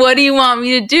was like, what do you want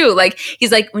me to do? Like,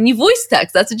 he's like, when you voice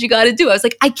text, that's what you got to do. I was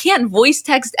like, I can't voice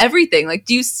text everything. Like,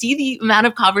 do you see the amount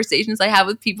of conversations I have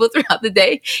with people throughout the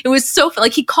day? It was so fun.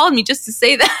 Like, he called me just to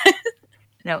say that.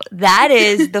 No, that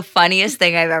is the funniest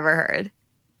thing I've ever heard.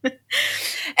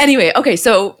 Anyway, okay,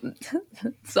 so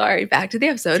sorry, back to the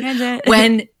episode.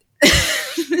 When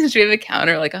should we have a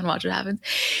counter like on Watch What Happens?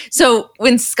 So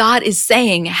when Scott is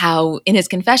saying how in his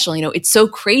confessional, you know, it's so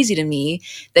crazy to me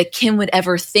that Kim would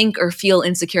ever think or feel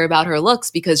insecure about her looks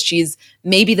because she's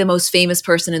maybe the most famous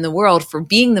person in the world for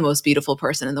being the most beautiful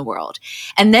person in the world.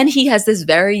 And then he has this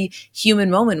very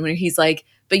human moment where he's like,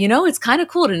 but you know, it's kind of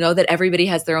cool to know that everybody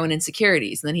has their own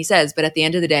insecurities. And then he says, but at the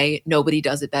end of the day, nobody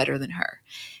does it better than her.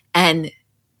 And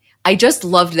I just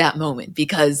loved that moment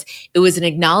because it was an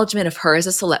acknowledgement of her as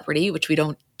a celebrity, which we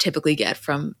don't typically get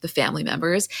from the family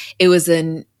members. It was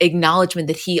an acknowledgement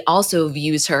that he also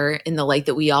views her in the light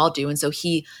that we all do. And so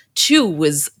he too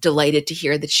was delighted to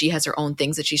hear that she has her own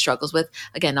things that she struggles with.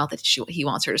 Again, not that he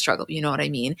wants her to struggle, but you know what I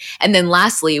mean? And then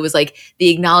lastly, it was like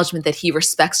the acknowledgement that he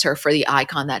respects her for the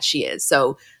icon that she is.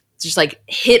 So it's just like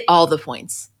hit all the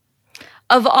points.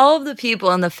 Of all of the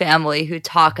people in the family who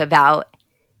talk about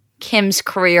Kim's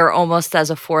career almost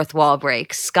as a fourth wall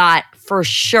break, Scott for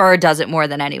sure does it more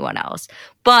than anyone else.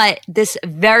 But this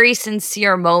very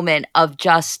sincere moment of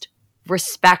just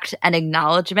respect and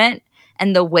acknowledgement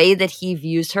and the way that he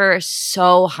views her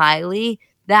so highly,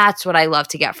 that's what I love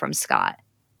to get from Scott.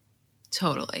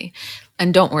 Totally.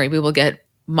 And don't worry, we will get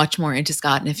much more into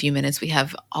Scott in a few minutes. We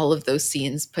have all of those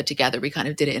scenes put together. We kind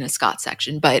of did it in a Scott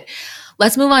section. But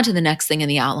let's move on to the next thing in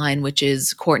the outline, which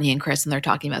is Courtney and Chris, and they're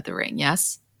talking about the ring,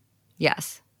 yes?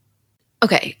 Yes.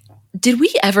 Okay. Did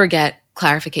we ever get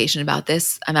clarification about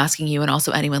this? I'm asking you and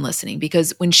also anyone listening,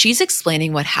 because when she's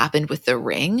explaining what happened with the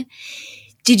ring,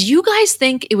 did you guys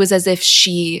think it was as if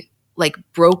she like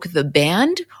broke the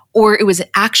band or it was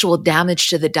actual damage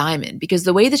to the diamond? Because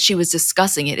the way that she was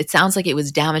discussing it, it sounds like it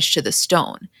was damage to the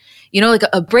stone. You know, like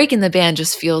a break in the band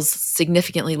just feels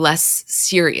significantly less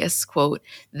serious, quote,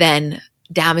 than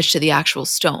damage to the actual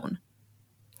stone.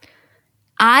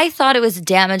 I thought it was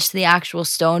damage to the actual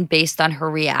stone based on her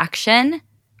reaction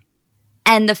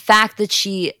and the fact that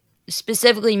she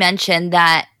specifically mentioned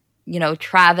that, you know,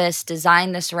 Travis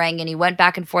designed this ring and he went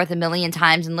back and forth a million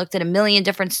times and looked at a million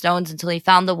different stones until he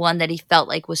found the one that he felt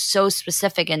like was so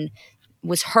specific and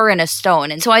was her in a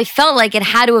stone. And so I felt like it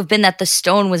had to have been that the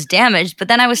stone was damaged. But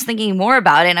then I was thinking more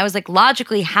about it and I was like,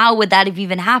 logically, how would that have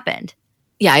even happened?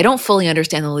 Yeah, I don't fully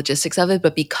understand the logistics of it,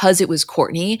 but because it was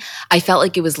Courtney, I felt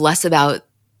like it was less about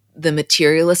the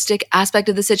materialistic aspect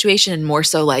of the situation and more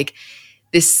so like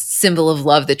this symbol of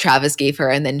love that Travis gave her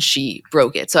and then she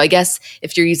broke it. So I guess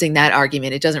if you're using that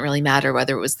argument, it doesn't really matter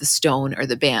whether it was the stone or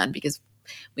the band because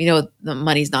we know the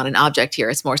money's not an object here.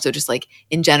 It's more so just like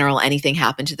in general, anything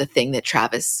happened to the thing that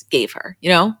Travis gave her, you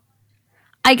know?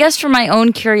 I guess for my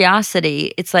own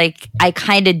curiosity, it's like I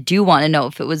kind of do want to know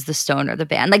if it was the stone or the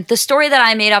band. Like the story that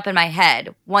I made up in my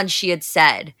head once she had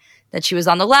said that she was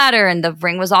on the ladder and the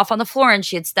ring was off on the floor and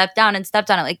she had stepped down and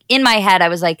stepped on it. Like in my head, I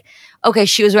was like, okay,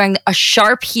 she was wearing a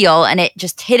sharp heel and it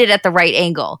just hit it at the right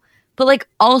angle. But like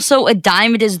also a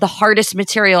diamond is the hardest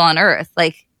material on earth.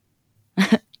 Like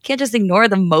can't just ignore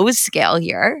the Mohs scale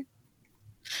here.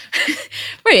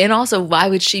 Right. And also why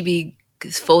would she be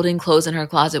folding clothes in her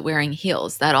closet wearing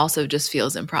heels? That also just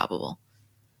feels improbable.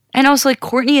 And also like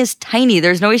Kourtney is tiny.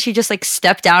 There's no way she just like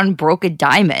stepped down and broke a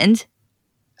diamond.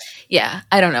 Yeah,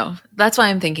 I don't know. That's why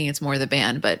I'm thinking it's more the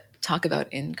band, but talk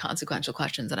about inconsequential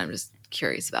questions that I'm just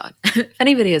curious about. If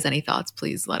anybody has any thoughts,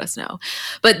 please let us know.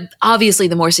 But obviously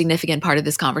the more significant part of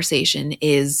this conversation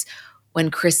is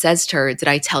when Kris says to her, did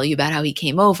I tell you about how he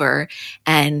came over?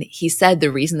 And he said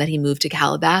the reason that he moved to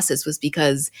Calabasas was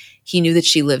because he knew that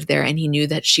she lived there and he knew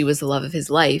that she was the love of his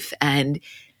life. And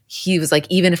he was like,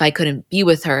 even if I couldn't be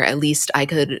with her, at least I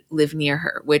could live near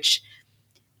her, which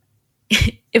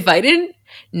if I didn't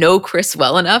know Kris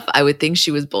well enough, I would think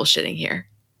she was bullshitting here.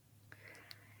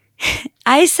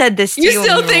 I said this to you. You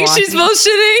still think she's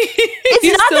bullshitting?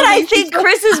 It's not that I think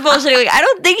Kris is bullshitting. Like, I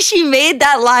don't think she made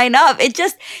that line up. It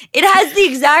has the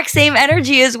exact same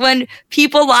energy as when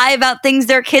people lie about things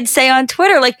their kids say on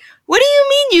Twitter. Like, what do you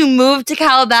mean you moved to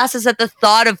Calabasas at the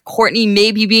thought of Kourtney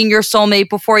maybe being your soulmate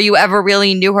before you ever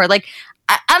really knew her? Like,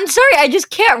 I'm sorry, I just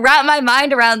can't wrap my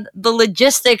mind around the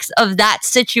logistics of that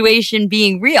situation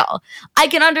being real. I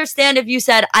can understand if you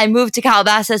said, I moved to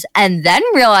Calabasas and then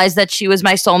realized that she was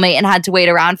my soulmate and had to wait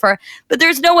around for her. But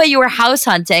there's no way you were house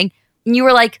hunting and you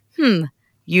were like,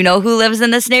 you know who lives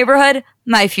in this neighborhood?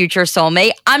 My future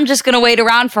soulmate. I'm just going to wait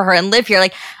around for her and live here.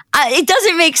 Like, it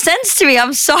doesn't make sense to me.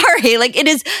 I'm sorry. Like, it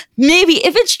is maybe,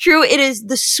 if it's true, it is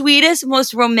the sweetest,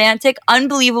 most romantic,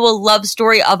 unbelievable love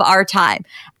story of our time.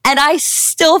 And I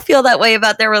still feel that way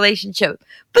about their relationship.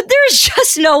 But there's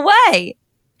just no way.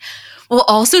 Well,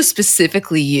 also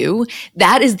specifically you,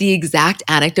 that is the exact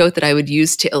anecdote that I would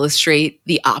use to illustrate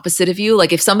the opposite of you.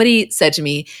 Like if somebody said to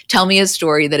me, tell me a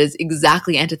story that is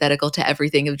exactly antithetical to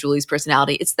everything of Julie's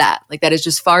personality, it's that. Like that is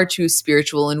just far too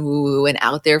spiritual and woo-woo and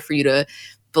out there for you to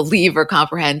believe or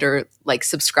comprehend or like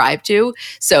subscribe to.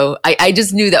 So I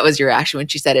just knew that was your reaction when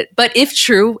she said it. But if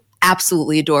true,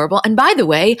 absolutely adorable. And by the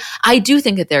way, I do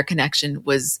think that their connection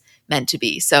was meant to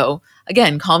be. So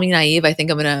again, call me naive. I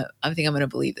think I'm gonna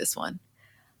believe this one.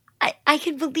 I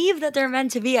can believe that they're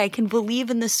meant to be. I can believe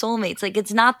in the soulmates. Like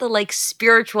it's not the like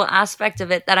spiritual aspect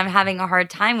of it that I'm having a hard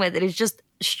time with. It is just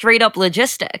straight up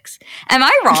logistics. Am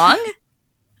I wrong?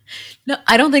 No,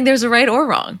 I don't think there's a right or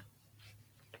wrong.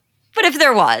 But if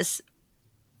there was.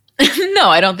 No,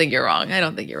 I don't think you're wrong.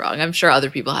 I'm sure other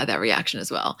people had that reaction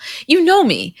as well. You know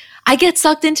me. I get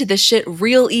sucked into this shit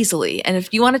real easily. And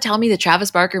if you want to tell me that Travis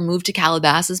Barker moved to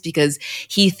Calabasas because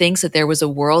he thinks that there was a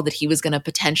world that he was going to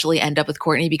potentially end up with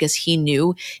Kourtney because he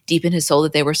knew deep in his soul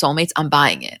that they were soulmates, I'm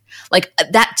buying it. Like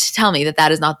that, tell me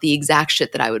that is not the exact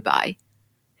shit that I would buy.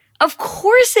 Of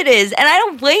course it is. And I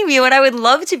don't blame you. And I would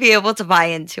love to be able to buy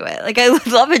into it. Like, I would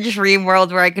love a dream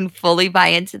world where I can fully buy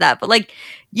into that. But, like,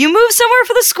 you move somewhere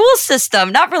for the school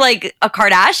system, not for, like, a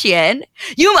Kardashian.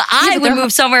 I would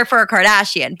move somewhere for a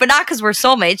Kardashian, but not because we're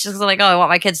soulmates, just because I'm like, oh, I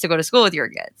want my kids to go to school with your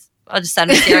kids. I'll just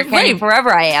send them to Sarah Canyon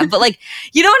wherever I am. But, like,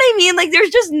 you know what I mean? Like, there's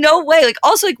just no way. Like,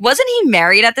 also, like, wasn't he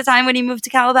married at the time when he moved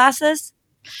to Calabasas?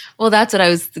 Well, that's what I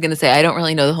was going to say. I don't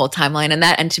really know the whole timeline and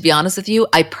that. And to be honest with you,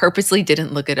 I purposely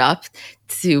didn't look it up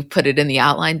to put it in the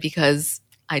outline because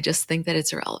I just think that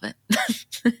it's irrelevant.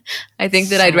 I think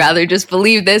that I'd rather just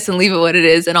believe this and leave it what it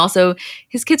is. And also,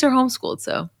 his kids are homeschooled,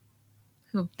 so.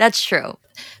 That's true.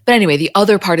 But anyway, the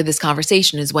other part of this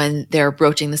conversation is when they're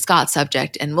broaching the Scott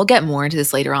subject. And we'll get more into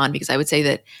this later on because I would say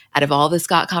that out of all the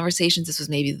Scott conversations, this was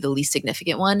maybe the least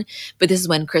significant one. But this is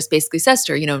when Kris basically says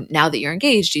to her, you know, now that you're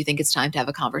engaged, do you think it's time to have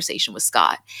a conversation with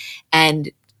Scott?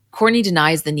 And Kourtney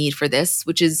denies the need for this,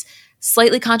 which is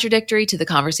slightly contradictory to the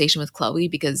conversation with Khloé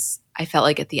because I felt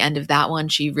like at the end of that one,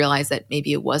 she realized that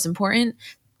maybe it was important,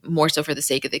 more so for the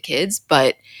sake of the kids.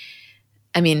 But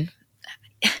I mean,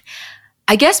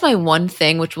 I guess my one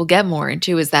thing, which we'll get more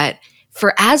into, is that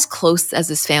for as close as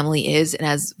this family is and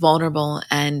as vulnerable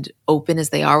and open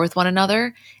as they are with one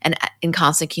another and in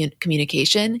constant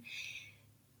communication,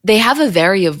 they have a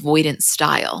very avoidant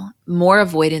style, more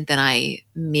avoidant than I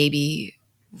maybe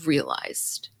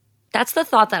realized. That's the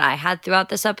thought that I had throughout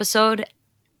this episode.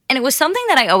 And it was something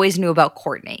that I always knew about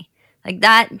Courtney. Like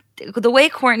that, the way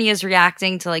Courtney is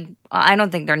reacting to like, I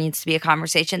don't think there needs to be a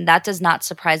conversation. That does not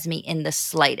surprise me in the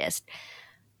slightest.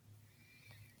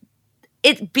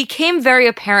 It became very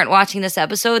apparent watching this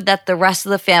episode that the rest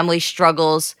of the family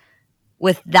struggles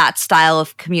with that style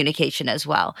of communication as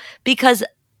well. Because,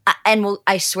 and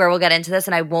I swear we'll get into this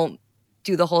and I won't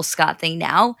do the whole Scott thing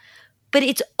now, but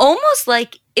it's almost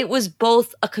like it was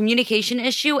both a communication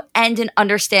issue and an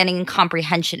understanding and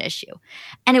comprehension issue.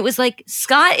 And it was like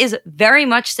Scott is very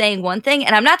much saying one thing,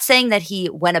 and I'm not saying that he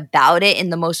went about it in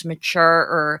the most mature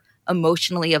or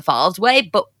emotionally evolved way,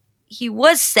 but he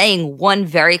was saying one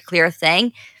very clear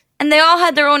thing, and they all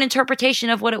had their own interpretation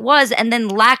of what it was and then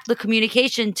lacked the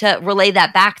communication to relay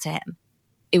that back to him.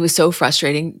 It was so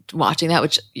frustrating watching that,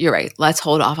 which you're right. Let's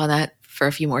hold off on that for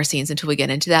a few more scenes until we get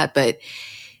into that. But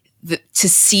to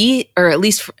see, or at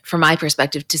least from my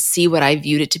perspective, to see what I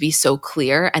viewed it to be so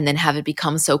clear and then have it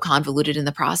become so convoluted in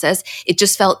the process, it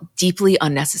just felt deeply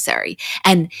unnecessary.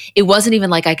 And it wasn't even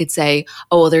like I could say,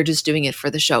 oh, well, they're just doing it for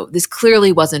the show. This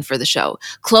clearly wasn't for the show.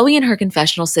 Chloe in her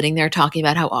confessional sitting there talking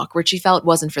about how awkward she felt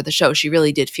wasn't for the show. She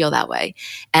really did feel that way.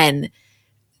 And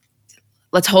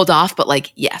let's hold off, but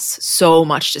like, yes, so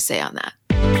much to say on that.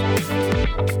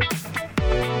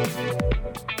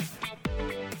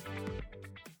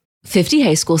 "50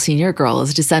 high school senior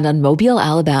girls descend on Mobile,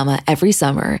 Alabama every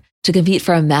summer to compete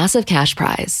for a massive cash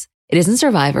prize. It isn't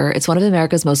Survivor, it's one of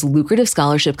America's most lucrative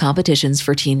scholarship competitions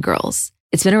for teen girls.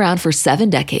 It's been around for 7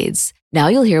 decades. Now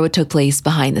you'll hear what took place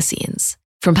behind the scenes.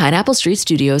 From Pineapple Street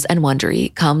Studios and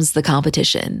Wondery comes The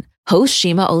Competition. Host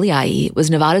Shima Oliai was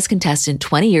Nevada's contestant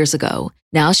 20 years ago.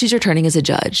 Now she's returning as a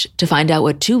judge to find out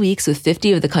what 2 weeks with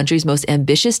 50 of the country's most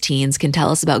ambitious teens can tell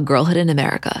us about girlhood in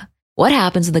America. What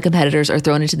happens when the competitors are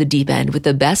thrown into the deep end with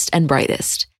the best and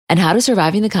brightest? And how does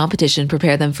surviving the competition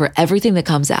prepare them for everything that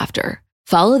comes after?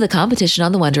 Follow The Competition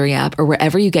on the Wondery app or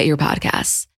wherever you get your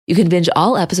podcasts. You can binge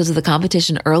all episodes of The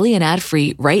Competition early and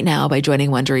ad-free right now by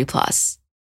joining Wondery Plus.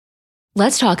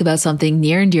 Let's talk about something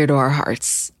near and dear to our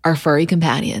hearts, our furry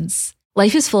companions.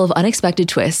 Life is full of unexpected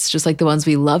twists, just like the ones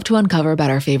we love to uncover about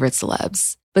our favorite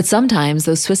celebs. But sometimes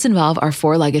those twists involve our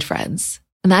four-legged friends.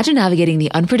 Imagine navigating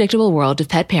the unpredictable world of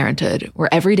pet parenthood,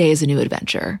 where every day is a new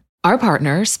adventure. Our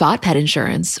partner, Spot Pet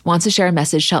Insurance, wants to share a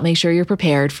message to help make sure you're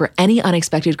prepared for any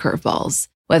unexpected curveballs,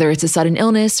 whether it's a sudden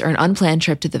illness or an unplanned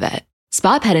trip to the vet.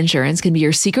 Spot Pet Insurance can be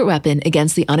your secret weapon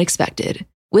against the unexpected.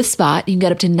 With Spot, you can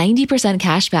get up to 90%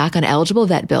 cash back on eligible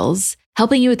vet bills,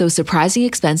 helping you with those surprising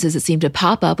expenses that seem to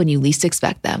pop up when you least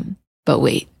expect them. But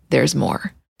wait, there's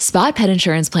more. Spot Pet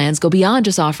Insurance plans go beyond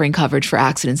just offering coverage for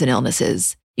accidents and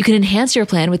illnesses. You can enhance your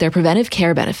plan with their preventive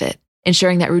care benefit,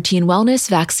 ensuring that routine wellness,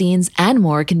 vaccines, and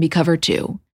more can be covered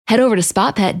too. Head over to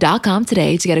spotpet.com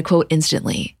today to get a quote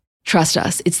instantly. Trust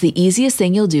us, it's the easiest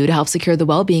thing you'll do to help secure the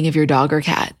well-being of your dog or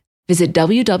cat. Visit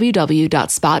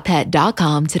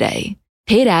www.spotpet.com today.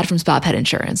 Paid ad from Spot Pet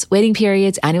Insurance. Waiting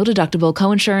periods, annual deductible,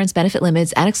 coinsurance, benefit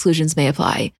limits, and exclusions may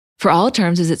apply. For all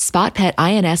terms, visit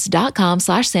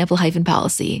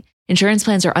spotpetins.com/sample-policy. Insurance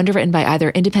plans are underwritten by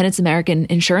either Independence American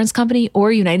Insurance Company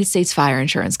or United States Fire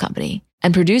Insurance Company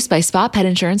and produced by Spot Pet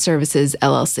Insurance Services,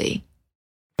 LLC.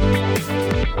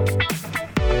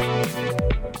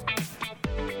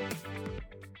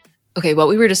 Okay, what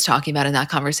we were just talking about in that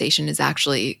conversation is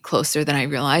actually closer than I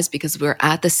realized, because we're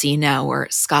at the scene now where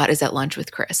Scott is at lunch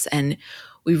with Chris, and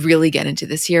we really get into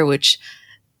this here, which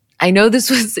I know this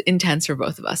was intense for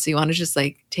both of us. So you want to just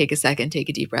like take a second, take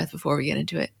a deep breath before we get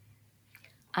into it?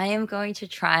 I am going to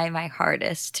try my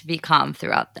hardest to be calm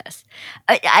throughout this.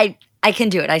 I can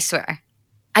do it, I swear.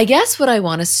 I guess what I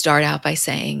want to start out by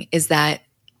saying is that,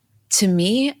 to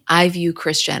me, I view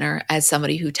Kris Jenner as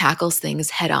somebody who tackles things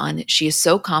head on. She is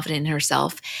so confident in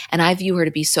herself, and I view her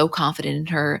to be so confident in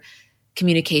her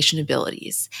communication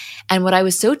abilities. And what I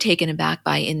was so taken aback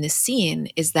by in this scene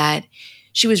is that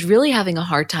she was really having a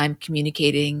hard time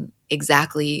communicating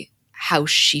exactly how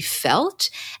she felt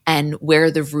and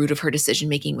where the root of her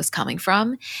decision-making was coming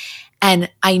from. And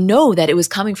I know that it was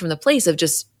coming from the place of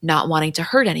just not wanting to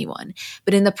hurt anyone.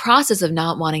 But in the process of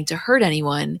not wanting to hurt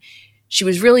anyone, she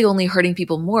was really only hurting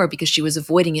people more because she was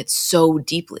avoiding it so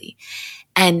deeply.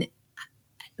 And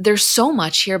there's so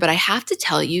much here, but I have to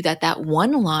tell you that that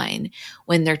one line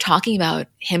when they're talking about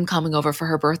him coming over for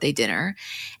her birthday dinner,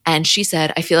 and she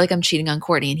said, I feel like I'm cheating on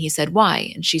Courtney. And he said,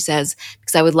 why? And she says,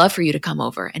 because I would love for you to come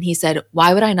over. And he said,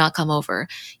 why would I not come over?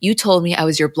 You told me I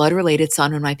was your blood-related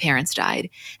son when my parents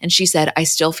died. And she said, I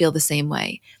still feel the same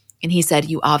way. And he said,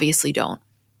 you obviously don't.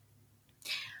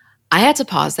 I had to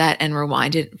pause that and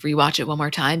rewatch it one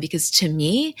more time, because to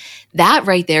me, that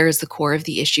right there is the core of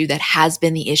the issue that has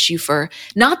been the issue for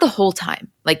not the whole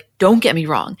time. Like, don't get me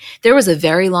wrong. There was a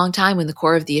very long time when the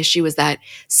core of the issue was that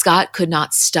Scott could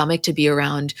not stomach to be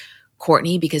around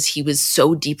Courtney because he was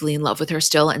so deeply in love with her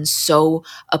still and so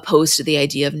opposed to the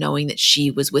idea of knowing that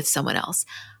she was with someone else.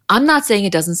 I'm not saying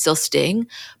it doesn't still sting,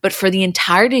 but for the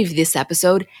entirety of this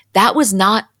episode, that was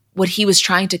not what he was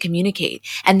trying to communicate.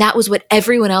 And that was what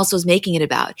everyone else was making it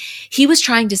about. He was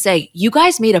trying to say, you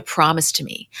guys made a promise to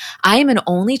me. I am an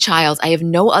only child. I have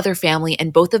no other family,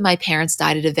 and both of my parents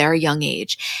died at a very young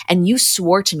age. And you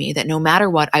swore to me that no matter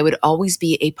what, I would always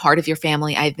be a part of your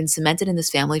family. I've been cemented in this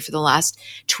family for the last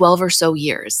 12 or so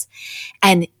years.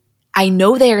 And I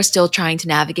know they are still trying to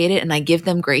navigate it, and I give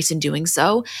them grace in doing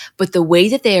so. But the way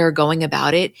that they are going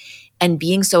about it and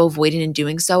being so avoidant in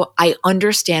doing so, I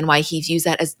understand why he views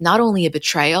that as not only a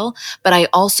betrayal, but I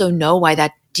also know why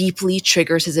that deeply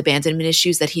triggers his abandonment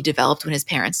issues that he developed when his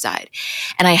parents died.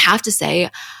 And I have to say,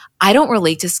 I don't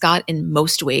relate to Scott in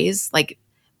most ways. Like,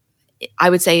 I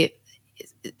would say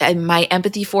my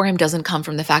empathy for him doesn't come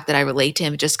from the fact that I relate to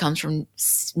him. It just comes from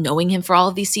knowing him for all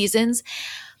of these seasons.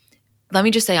 Let me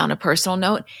just say, on a personal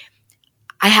note,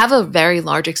 I have a very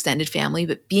large extended family,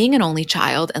 but being an only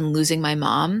child and losing my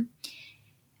mom,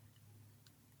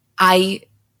 I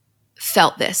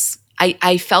felt this.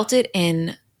 I felt it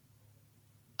in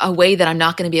a way that I'm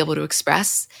not going to be able to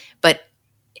express, but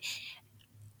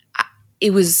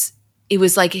it was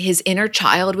like his inner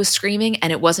child was screaming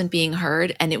and it wasn't being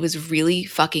heard, and it was really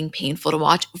fucking painful to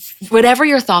watch. Whatever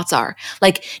your thoughts are,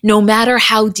 like, no matter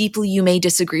how deeply you may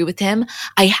disagree with him,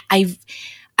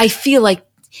 I feel like,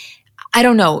 I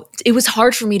don't know, it was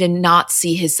hard for me to not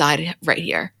see his side right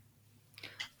here.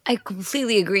 I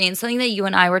completely agree. And something that you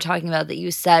and I were talking about, that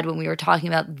you said when we were talking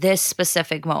about this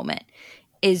specific moment,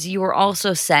 is you were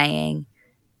also saying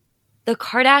the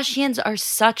Kardashians are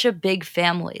such a big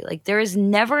family. Like, there is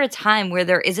never a time where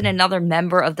there isn't another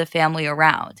member of the family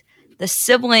around. The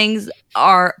siblings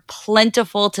are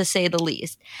plentiful, to say the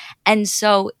least. And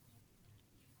so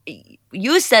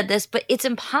you said this, but it's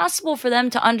impossible for them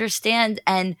to understand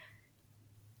and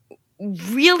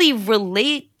really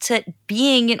relate to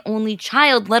being an only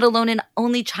child, let alone an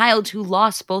only child who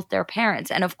lost both their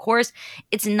parents. And of course,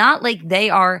 it's not like they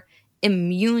are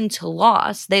immune to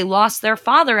loss. They lost their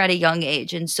father at a young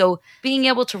age. And so being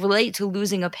able to relate to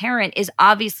losing a parent is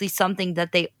obviously something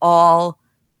that they all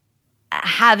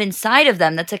have inside of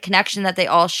them. That's a connection that they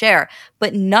all share.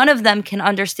 But none of them can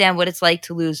understand what it's like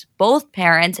to lose both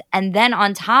parents. And then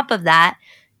on top of that,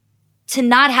 to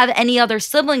not have any other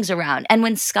siblings around. And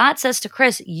when Scott says to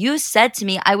Chris, you said to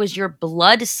me, I was your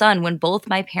blood son when both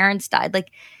my parents died.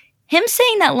 Like, him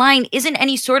saying that line isn't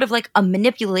any sort of like a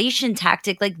manipulation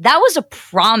tactic. Like, that was a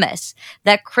promise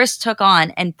that Chris took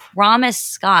on and promised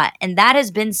Scott. And that has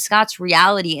been Scott's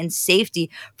reality and safety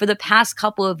for the past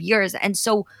couple of years. And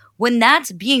so when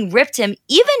that's being ripped him,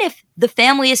 even if the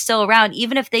family is still around,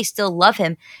 even if they still love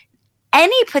him,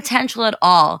 any potential at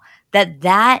all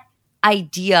that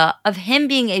idea of him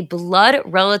being a blood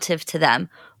relative to them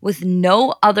with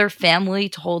no other family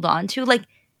to hold on to, like,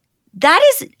 that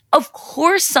is, of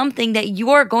course, something that you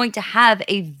are going to have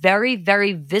a very,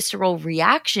 very visceral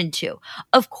reaction to.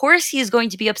 Of course, he is going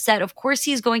to be upset. Of course,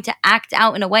 he's going to act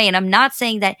out in a way. And I'm not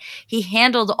saying that he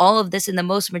handled all of this in the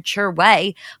most mature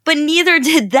way, but neither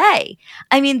did they.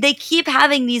 I mean, they keep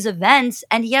having these events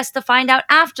and he has to find out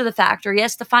after the fact, or he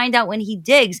has to find out when he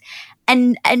digs.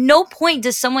 And at no point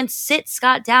does someone sit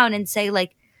Scott down and say,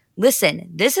 like, listen,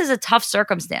 this is a tough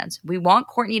circumstance. We want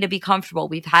Courtney to be comfortable.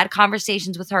 We've had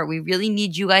conversations with her. We really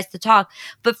need you guys to talk.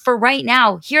 But for right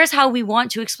now, here's how we want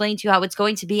to explain to you how it's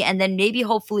going to be. And then maybe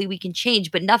hopefully we can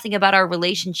change, but nothing about our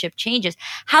relationship changes.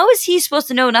 How is he supposed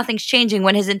to know nothing's changing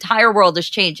when his entire world is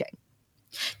changing?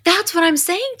 That's what I'm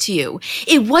saying to you.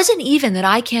 It wasn't even that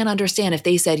I can't understand if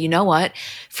they said, you know what,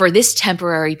 for this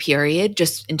temporary period,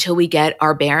 just until we get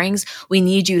our bearings, we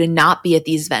need you to not be at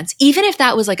these events. Even if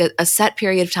that was like a set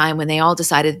period of time when they all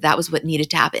decided that was what needed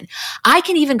to happen. I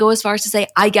can even go as far as to say,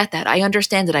 I get that. I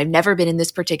understand that. I've never been in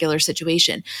this particular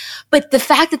situation. But the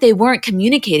fact that they weren't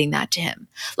communicating that to him,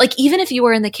 like, even if you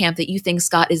were in the camp that you think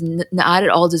Scott is not at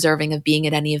all deserving of being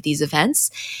at any of these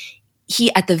events,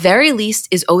 he, at the very least,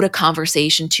 is owed a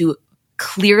conversation to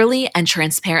clearly and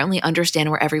transparently understand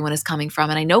where everyone is coming from.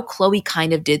 And I know Khloe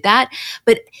kind of did that,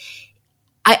 but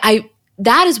I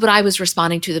that is what I was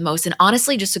responding to the most. And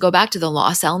honestly, just to go back to the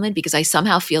loss element, because I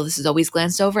somehow feel this is always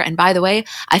glanced over. And by the way,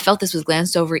 I felt this was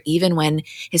glanced over even when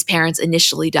his parents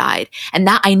initially died. And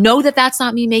that, I know that that's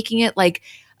not me making it like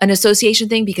an association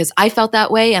thing because I felt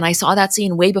that way. And I saw that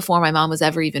scene way before my mom was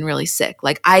ever even really sick.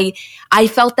 Like I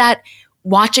felt that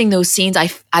watching those scenes, I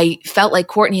felt like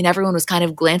Courtney and everyone was kind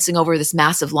of glancing over this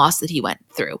massive loss that he went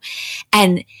through.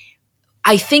 And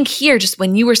I think here, just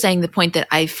when you were saying the point that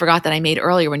I forgot that I made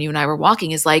earlier when you and I were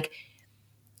walking, is like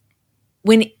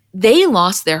when they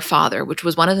lost their father, which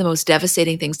was one of the most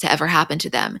devastating things to ever happen to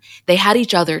them, they had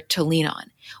each other to lean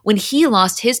on. When he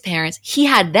lost his parents, he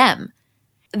had them.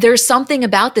 There's something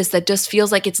about this that just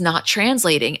feels like it's not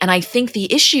translating. And I think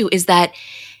the issue is that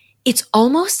it's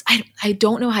almost, I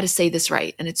don't know how to say this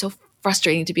right. And it's so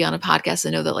frustrating to be on a podcast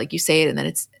and know that like you say it and then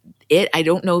it's it. I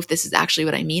don't know if this is actually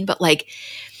what I mean, but like,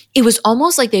 it was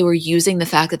almost like they were using the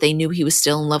fact that they knew he was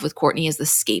still in love with Courtney as the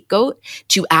scapegoat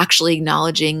to actually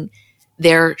acknowledging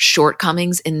their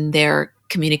shortcomings in their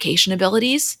communication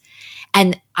abilities.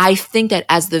 And I think that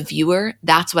as the viewer,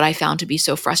 that's what I found to be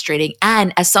so frustrating.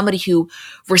 And as somebody who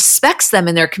respects them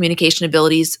in their communication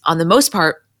abilities, on the most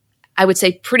part, I would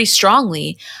say pretty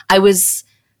strongly, I was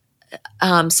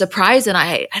surprised, and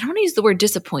I don't want to use the word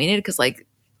disappointed because like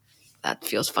that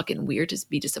feels fucking weird to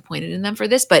be disappointed in them for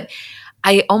this, but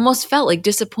I almost felt like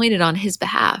disappointed on his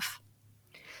behalf.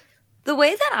 The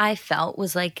way that I felt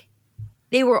was like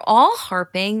they were all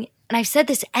harping, and I've said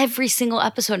this every single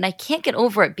episode, and I can't get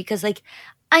over it because, like,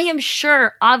 I am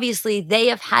sure, obviously, they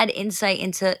have had insight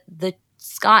into the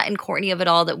Scott and Courtney of it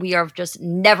all that we have just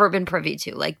never been privy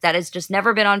to. Like, that has just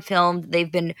never been on film.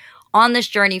 They've been on this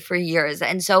journey for years.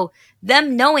 And so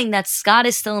them knowing that Scott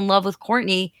is still in love with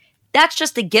Courtney, that's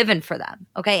just a given for them,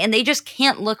 okay? And they just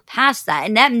can't look past that.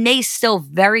 And that may still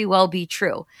very well be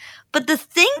true. But the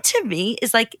thing to me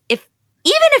is, like, even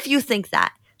if you think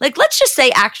that, like, let's just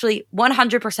say actually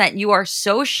 100% you are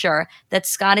so sure that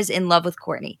Scott is in love with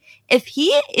Courtney. If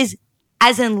he is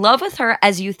as in love with her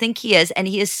as you think he is, and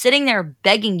he is sitting there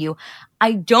begging you,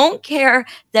 I don't care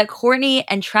that Courtney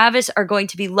and Travis are going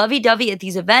to be lovey-dovey at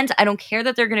these events. I don't care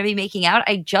that they're going to be making out.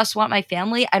 I just want my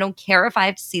family. I don't care if I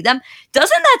have to see them.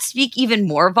 Doesn't that speak even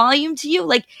more volume to you?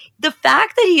 Like, the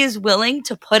fact that he is willing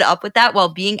to put up with that while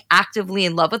being actively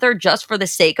in love with her just for the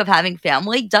sake of having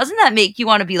family, doesn't that make you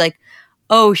want to be like,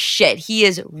 oh shit, he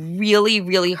is really,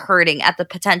 really hurting at the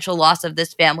potential loss of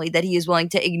this family, that he is willing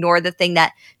to ignore the thing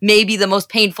that may be the most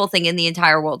painful thing in the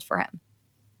entire world for him?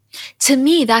 To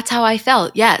me, that's how I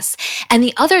felt, yes. And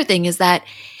the other thing is that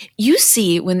you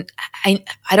see when, I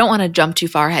don't want to jump too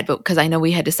far ahead, but because I know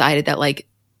we had decided that like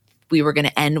we were going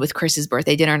to end with Chris's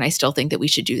birthday dinner, and I still think that we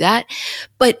should do that.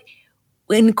 But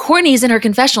when Courtney's in her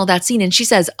confessional, that scene, and she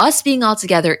says, us being all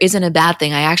together isn't a bad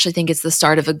thing. I actually think it's the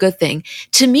start of a good thing.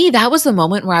 To me, that was the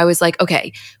moment where I was like,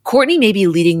 okay, Courtney may be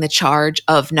leading the charge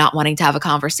of not wanting to have a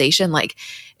conversation. Like,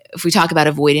 if we talk about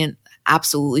avoidant,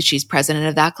 absolutely, she's president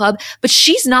of that club, but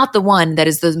she's not the one that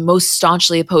is the most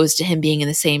staunchly opposed to him being in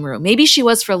the same room. Maybe she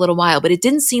was for a little while, but it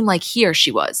didn't seem like here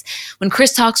she was. When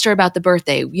Chris talks to her about the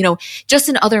birthday, you know, just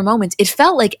in other moments, it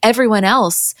felt like everyone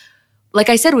else, like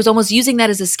I said, was almost using that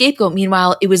as a scapegoat.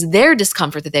 Meanwhile, it was their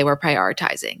discomfort that they were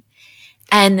prioritizing.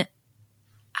 And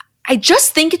I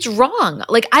just think it's wrong.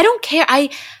 Like, I don't care.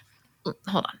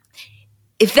 Hold on.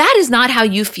 If that is not how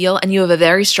you feel and you have a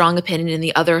very strong opinion in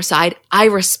the other side, I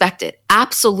respect it.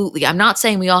 Absolutely. I'm not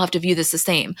saying we all have to view this the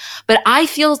same, but I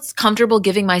feel comfortable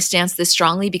giving my stance this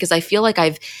strongly because I feel like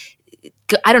I've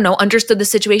understood the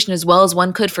situation as well as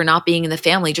one could for not being in the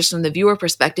family, just from the viewer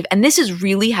perspective. And this is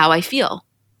really how I feel.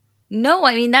 No,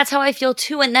 I mean, that's how I feel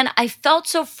too. And then I felt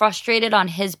so frustrated on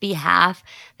his behalf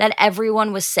that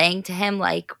everyone was saying to him,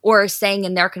 like, or saying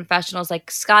in their confessionals,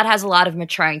 like, Scott has a lot of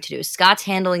maturing to do. Scott's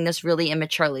handling this really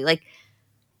immaturely. Like,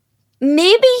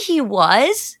 maybe he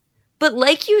was, but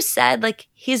like you said, like,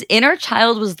 his inner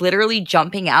child was literally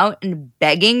jumping out and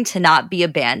begging to not be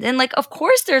abandoned. Like, of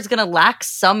course there's going to lack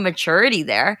some maturity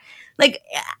there. Like,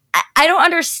 I don't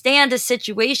understand a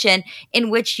situation in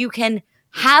which you can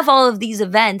have all of these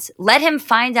events, let him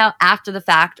find out after the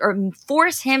fact, or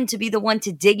force him to be the one to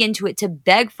dig into it, to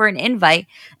beg for an invite,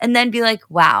 and then be like,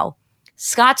 wow,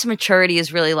 Scott's maturity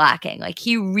is really lacking. Like,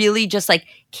 he really just like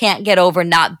can't get over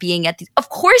not being at these. Of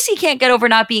course he can't get over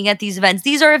not being at these events.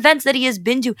 These are events that he has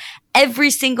been to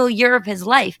every single year of his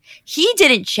life. He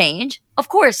didn't change. Of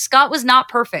course, Scott was not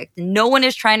perfect. No one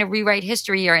is trying to rewrite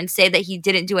history here and say that he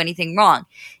didn't do anything wrong.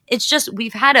 It's just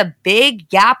we've had a big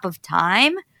gap of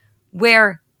time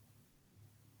where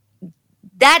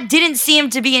that didn't seem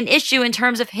to be an issue in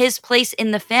terms of his place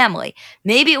in the family.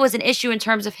 Maybe it was an issue in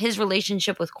terms of his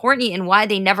relationship with Courtney and why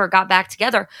they never got back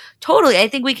together. Totally, I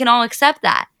think we can all accept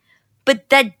that. But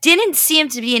that didn't seem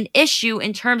to be an issue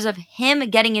in terms of him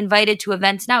getting invited to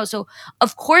events now. So,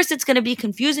 of course, it's going to be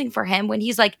confusing for him when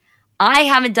he's like, I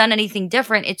haven't done anything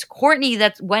different. It's Kourtney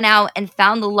that went out and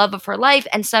found the love of her life,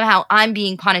 and somehow I'm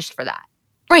being punished for that.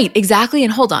 Right, exactly.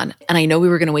 And hold on. And I know we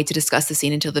were going to wait to discuss the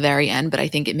scene until the very end, but I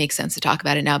think it makes sense to talk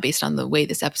about it now based on the way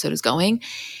this episode is going.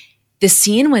 The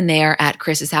scene when they are at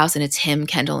Chris's house and it's him,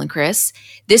 Kendall, and Chris,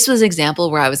 this was an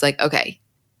example where I was like, okay,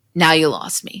 now you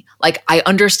lost me. Like, I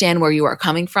understand where you are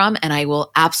coming from, and I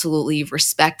will absolutely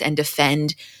respect and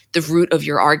defend the root of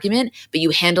your argument, but you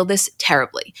handled this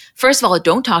terribly. First of all,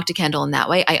 don't talk to Kendall in that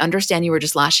way. I understand you were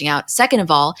just lashing out. Second of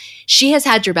all, she has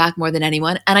had your back more than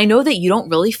anyone, and I know that you don't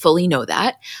really fully know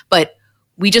that, but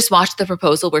we just watched the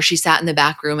proposal where she sat in the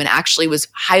back room and actually was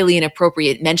highly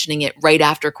inappropriate mentioning it right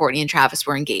after Kourtney and Travis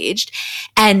were engaged.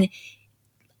 And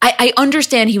I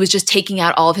understand he was just taking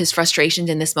out all of his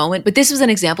frustrations in this moment, but this was an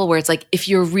example where it's like, if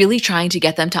you're really trying to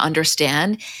get them to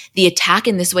understand, the attack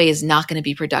in this way is not going to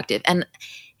be productive. And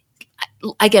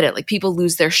I get it, like people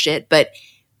lose their shit, but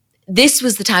this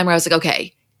was the time where I was like,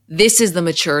 okay, this is the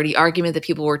maturity argument that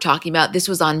people were talking about. This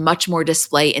was on much more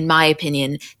display, in my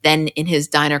opinion, than in his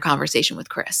diner conversation with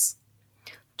Chris.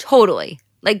 Totally.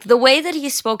 Like the way that he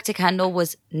spoke to Kendall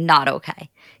was not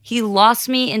okay. He lost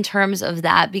me in terms of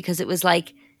that because it was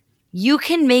like, you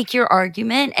can make your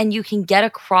argument and you can get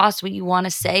across what you want to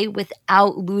say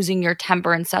without losing your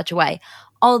temper in such a way.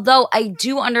 Although I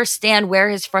do understand where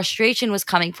his frustration was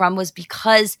coming from was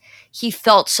because he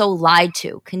felt so lied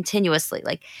to continuously.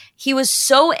 Like he was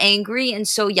so angry and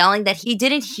so yelling that he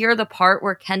didn't hear the part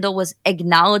where Kendall was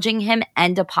acknowledging him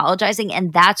and apologizing,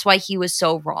 and that's why he was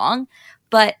so wrong.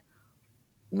 But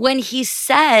when he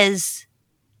says,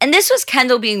 and this was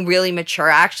Kendall being really mature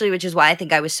actually, which is why I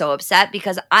think I was so upset,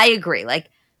 because I agree. Like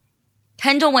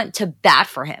Kendall went to bat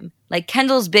for him. Like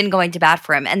Kendall's been going to bat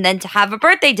for him. And then to have a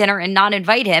birthday dinner and not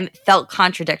invite him felt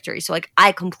contradictory. So like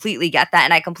I completely get that.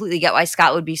 And I completely get why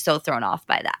Scott would be so thrown off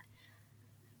by that.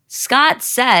 Scott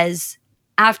says,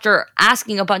 after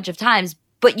asking a bunch of times,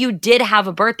 but you did have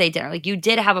a birthday dinner. Like you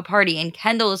did have a party. And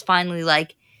Kendall is finally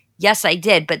like, yes, I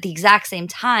did. But at the exact same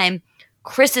time,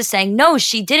 Chris is saying, no,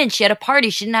 she didn't. She had a party.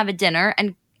 She didn't have a dinner.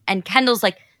 And Kendall's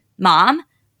like, Mom,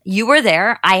 you were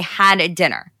there. I had a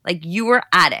dinner. Like you were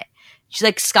at it. She's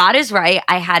like, Scott is right.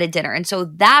 I had a dinner. And so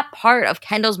that part of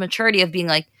Kendall's maturity of being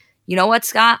like, you know what,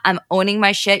 Scott, I'm owning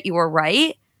my shit. You were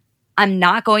right. I'm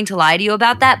not going to lie to you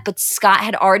about that. But Scott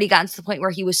had already gotten to the point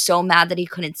where he was so mad that he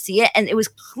couldn't see it. And it was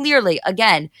clearly,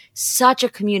 again, such a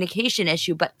communication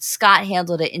issue. But Scott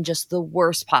handled it in just the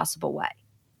worst possible way.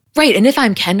 Right. And if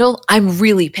I'm Kendall, I'm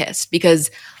really pissed because,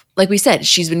 like we said,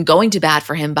 she's been going to bat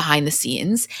for him behind the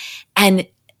scenes. And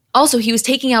also, he was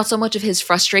taking out so much of his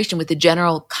frustration with the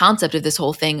general concept of this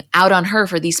whole thing out on her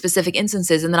for these specific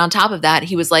instances. And then on top of that,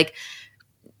 he was like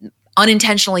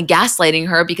unintentionally gaslighting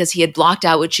her because he had blocked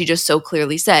out what she just so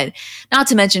clearly said. Not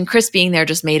to mention Chris being there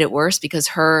just made it worse because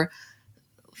her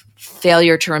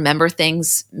failure to remember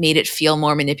things made it feel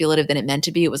more manipulative than it meant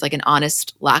to be. It was like an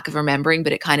honest lack of remembering,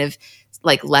 but it kind of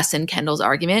like lessened Kendall's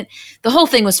argument. The whole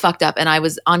thing was fucked up, and I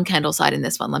was on Kendall's side in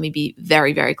this one. Let me be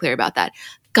very, very clear about that.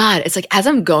 God, it's like as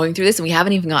I'm going through this and we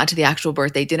haven't even gotten to the actual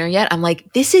birthday dinner yet, I'm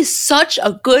like, this is such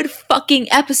a good fucking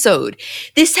episode.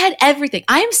 This had everything.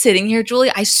 I am sitting here,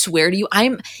 Julie, I swear to you,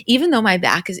 even though my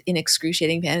back is in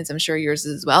excruciating pain, as I'm sure yours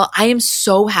is as well, I am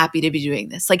so happy to be doing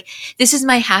this. Like, this is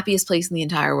my happiest place in the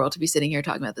entire world to be sitting here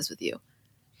talking about this with you.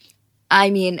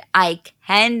 I mean, I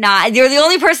cannot. You're the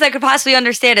only person that could possibly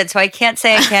understand it, so I can't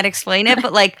say I can't explain it,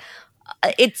 but like,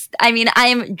 I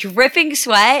am dripping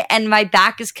sweat and my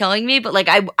back is killing me, but like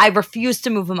I refuse to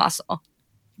move a muscle.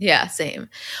 Yeah, same.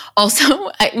 Also,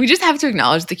 we just have to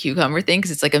acknowledge the cucumber thing because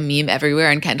it's like a meme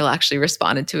everywhere, and Kendall actually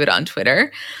responded to it on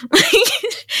Twitter.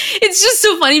 It's just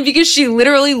so funny because she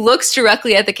literally looks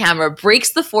directly at the camera,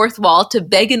 breaks the fourth wall to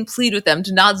beg and plead with them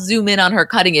to not zoom in on her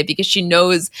cutting it because she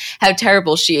knows how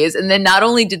terrible she is. And then not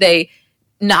only do they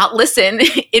not listen,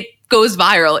 it goes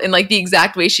viral in like the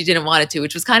exact way she didn't want it to,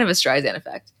 which was kind of a Streisand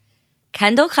effect.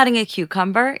 Kendall cutting a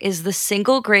cucumber is the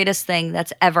single greatest thing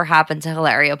that's ever happened to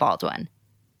Hilaria Baldwin.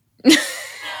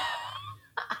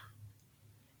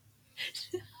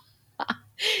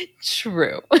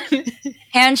 True.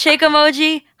 Handshake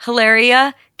emoji,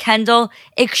 Hilaria, Kendall,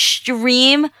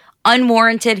 extreme,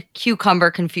 unwarranted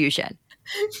cucumber confusion.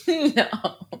 No.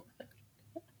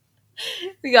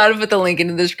 We got to put the link in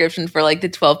the description for like the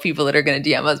 12 people that are going to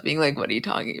DM us being like, what are you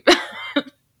talking about?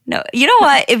 No, you know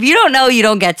what? If you don't know, you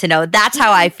don't get to know. That's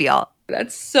how I feel.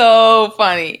 That's so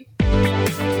funny.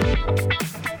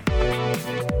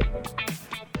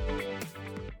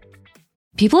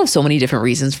 People have so many different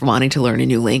reasons for wanting to learn a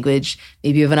new language.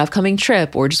 Maybe you have an upcoming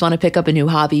trip or just want to pick up a new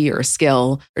hobby or a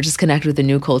skill or just connect with a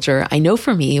new culture. I know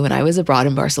for me, when I was abroad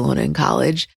in Barcelona in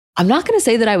college, I'm not going to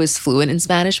say that I was fluent in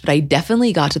Spanish, but I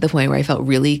definitely got to the point where I felt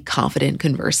really confident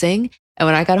conversing. And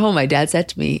when I got home, my dad said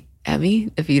to me,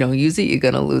 Emmy, if you don't use it, you're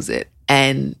going to lose it.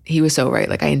 And he was so right.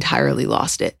 Like I entirely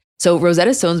lost it. So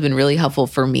Rosetta Stone's been really helpful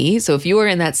for me. So if you are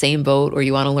in that same boat or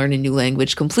you want to learn a new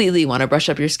language completely, want to brush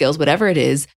up your skills, whatever it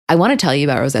is, I want to tell you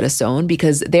about Rosetta Stone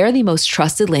because they're the most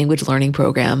trusted language learning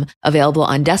program available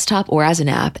on desktop or as an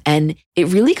app. And it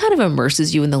really kind of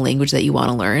immerses you in the language that you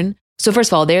want to learn. So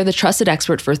first of all, they're the trusted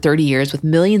expert for 30 years with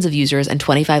millions of users and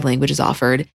 25 languages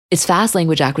offered. It's fast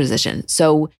language acquisition.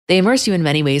 So they immerse you in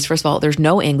many ways. First of all, there's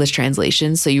no English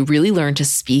translation. So you really learn to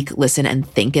speak, listen, and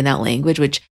think in that language,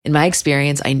 which in my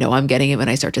experience, I know I'm getting it when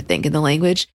I start to think in the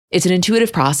language. It's an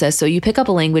intuitive process. So you pick up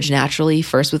a language naturally,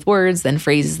 first with words, then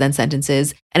phrases, then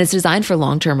sentences, and it's designed for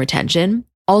long-term retention.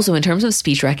 Also, in terms of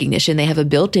speech recognition, they have a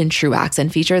built-in true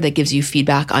accent feature that gives you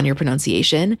feedback on your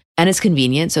pronunciation, and it's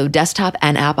convenient. So desktop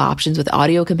and app options with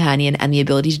audio companion and the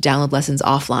ability to download lessons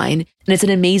offline. And it's an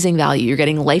amazing value. You're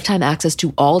getting lifetime access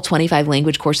to all 25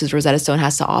 language courses Rosetta Stone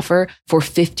has to offer for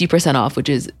 50% off, which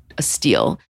is a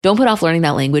steal. Don't put off learning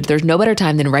that language. There's no better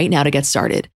time than right now to get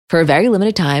started. For a very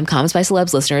limited time, Comments by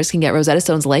Celebs listeners can get Rosetta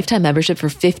Stone's lifetime membership for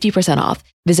 50% off.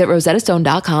 Visit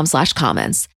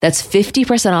rosettastone.com/comments. That's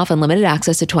 50% off unlimited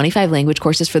access to 25 language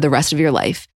courses for the rest of your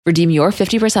life. Redeem your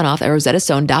 50% off at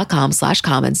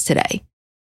rosettastone.com/comments today.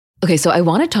 Okay, so I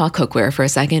want to talk cookware for a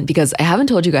second because I haven't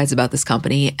told you guys about this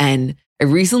company and I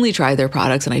recently tried their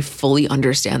products and I fully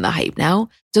understand the hype now.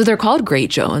 So they're called Great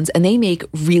Jones and they make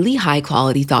really high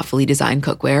quality, thoughtfully designed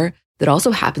cookware that also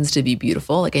happens to be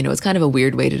beautiful. Like I know it's kind of a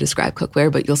weird way to describe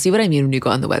cookware, but you'll see what I mean when you go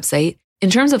on the website.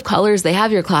 In terms of colors, they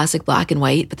have your classic black and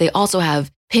white, but they also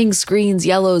have pinks, greens,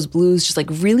 yellows, blues, just like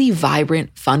really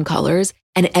vibrant, fun colors.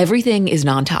 And everything is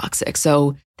non-toxic.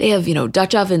 So they have,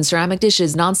 Dutch ovens, ceramic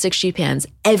dishes, non-stick sheet pans.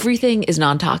 Everything is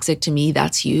non-toxic. To me,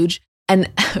 that's huge.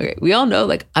 And okay, we all know,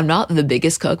 like, I'm not the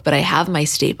biggest cook, but I have my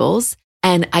staples.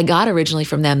 And I got originally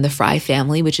from them the Fry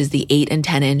family, which is the 8 and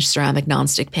 10 inch ceramic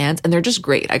nonstick pans. And they're just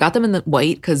great. I got them in the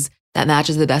white because that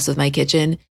matches the best with my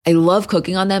kitchen. I love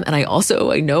cooking on them. And I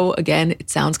know, again,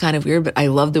 it sounds kind of weird, but I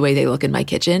love the way they look in my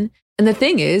kitchen. And the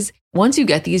thing is, once you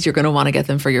get these, you're going to want to get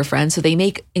them for your friends. So they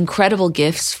make incredible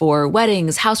gifts for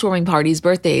weddings, housewarming parties,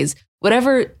 birthdays,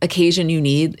 whatever occasion you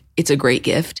need. It's a great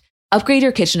gift. Upgrade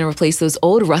your kitchen and replace those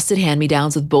old rusted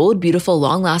hand-me-downs with bold, beautiful,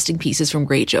 long-lasting pieces from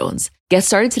Great Jones. Get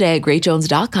started today at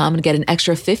greatjones.com and get an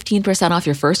extra 15% off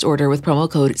your first order with promo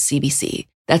code CBC.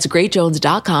 That's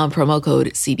greatjones.com, promo code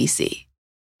CBC.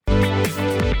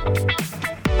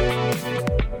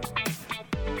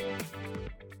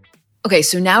 Okay,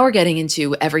 so now we're getting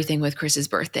into everything with Chris's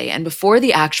birthday. And before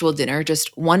the actual dinner,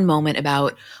 just one moment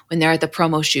about when they're at the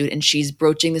promo shoot and she's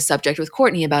broaching the subject with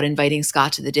Courtney about inviting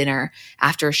Scott to the dinner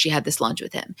after she had this lunch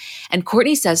with him. And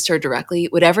Courtney says to her directly,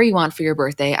 whatever you want for your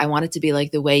birthday, I want it to be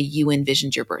like the way you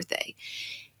envisioned your birthday.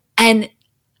 And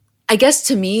I guess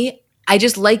to me, I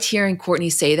just liked hearing Courtney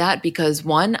say that because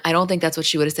one, I don't think that's what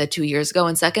she would have said 2 years ago.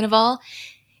 And second of all,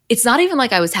 it's not even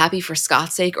like I was happy for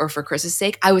Scott's sake or for Chris's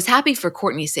sake. I was happy for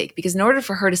Courtney's sake because in order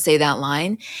for her to say that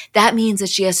line, that means that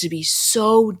she has to be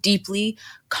so deeply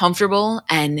comfortable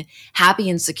and happy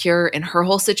and secure in her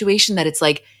whole situation that it's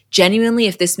like, genuinely,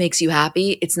 if this makes you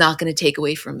happy, it's not going to take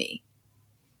away from me.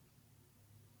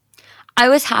 I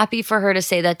was happy for her to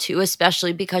say that too,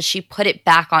 especially because she put it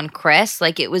back on Chris.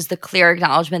 Like it was the clear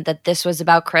acknowledgement that this was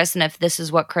about Chris. And if this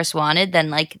is what Chris wanted, then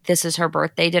like this is her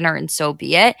birthday dinner and so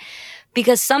be it.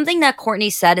 Because something that Courtney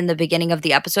said in the beginning of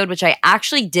the episode, which I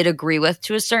actually did agree with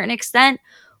to a certain extent,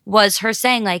 was her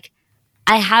saying like,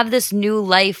 I have this new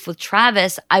life with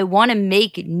Travis. I want to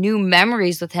make new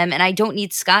memories with him and I don't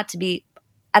need Scott to be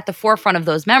at the forefront of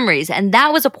those memories. And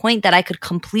that was a point that I could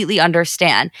completely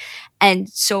understand. And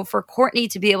so for Courtney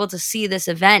to be able to see this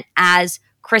event as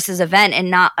Chris's event and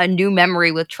not a new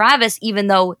memory with Travis, even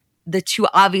though the two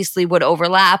obviously would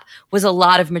overlap, was a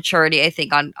lot of maturity, I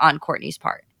think, on Courtney's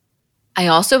part. I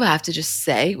also have to just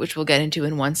say, which we'll get into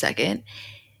in 1 second,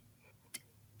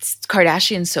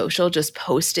 Kardashian Social just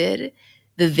posted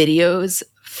the videos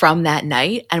from that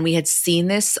night. And we had seen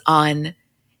this on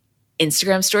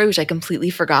Instagram story, which I completely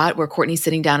forgot, where Courtney's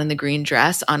sitting down in the green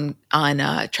dress on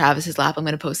Travis's lap. I'm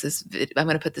going to put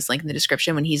this link in the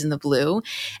description when he's in the blue.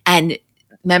 And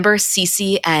remember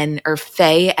Cece or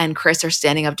Faye and Chris are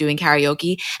standing up doing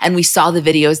karaoke. And we saw the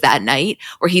videos that night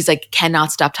where he's like,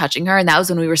 cannot stop touching her. And that was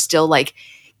when we were still like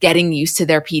getting used to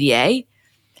their PDA.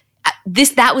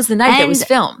 That was the night that was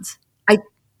filmed.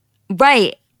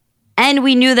 Right. And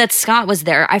we knew that Scott was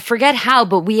there. I forget how,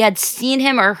 but we had seen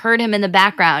him or heard him in the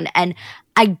background. And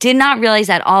I did not realize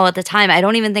at all at the time. I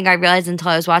don't even think I realized until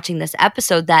I was watching this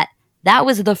episode that That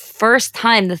was the first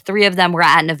time the three of them were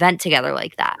at an event together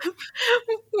like that.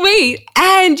 Wait,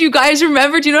 and you guys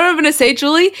remember, do you know what I'm going to say,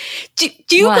 Julie? Do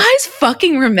you guys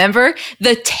fucking remember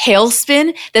the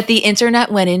tailspin that the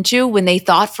internet went into when they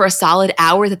thought for a solid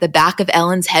hour that the back of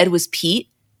Ellen's head was Pete?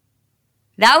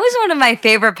 That was one of my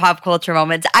favorite pop culture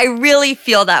moments. I really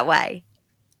feel that way.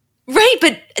 Right,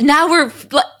 but now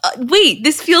wait,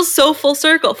 this feels so full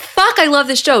circle. Fuck, I love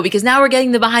this show because now we're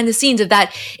getting the behind the scenes of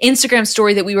that Instagram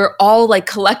story that we were all like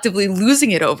collectively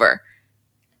losing it over.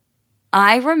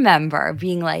 I remember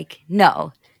being like,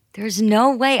 no, there's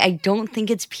no way. I don't think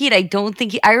it's Pete.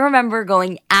 I remember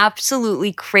going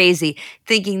absolutely crazy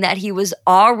thinking that he was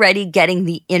already getting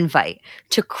the invite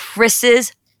to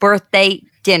Chris's birthday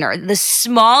dinner, the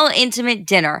small intimate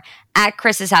dinner at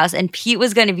Chris's house, and Pete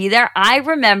was going to be there. I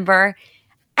remember,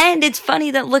 and it's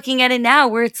funny that looking at it now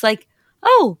where it's like,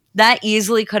 oh, that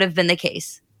easily could have been the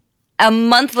case. A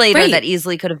month later, that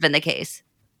easily could have been the case.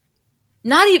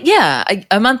 Not even, yeah,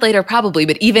 a month later probably,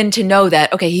 but even to know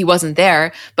that, okay, he wasn't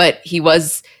there, but he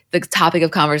was the topic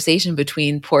of conversation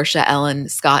between Portia, Ellen,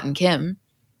 Scott, and Kim.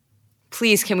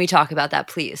 Please, can we talk about that,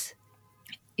 please?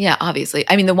 Yeah, obviously.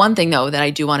 I mean, the one thing, though, that I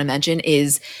do want to mention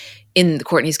is in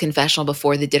Kourtney's confessional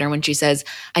before the dinner when she says,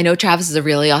 I know Travis is a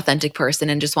really authentic person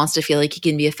and just wants to feel like he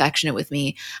can be affectionate with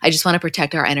me. I just want to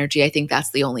protect our energy. I think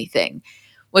that's the only thing.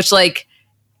 Which, like,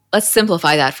 let's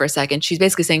simplify that for a second. She's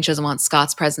basically saying she doesn't want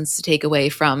Scott's presence to take away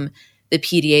from the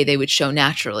PDA they would show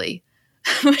naturally,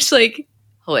 which, like,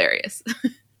 hilarious.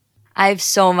 I have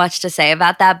so much to say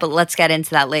about that, but let's get into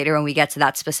that later when we get to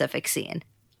that specific scene.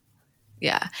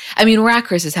 Yeah. I mean, we're at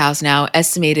Chris's house now,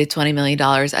 estimated $20 million.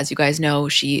 As you guys know,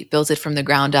 she built it from the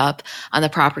ground up on the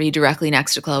property directly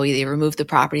next to Khloe. They removed the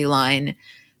property line.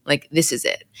 Like, this is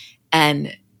it.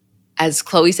 And as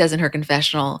Khloe says in her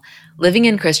confessional, living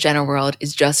in Kris Jenner world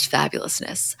is just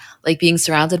fabulousness. Like being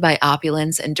surrounded by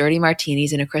opulence and dirty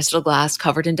martinis in a crystal glass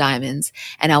covered in diamonds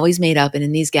and always made up and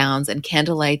in these gowns and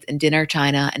candlelight and dinner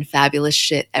china and fabulous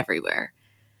shit everywhere.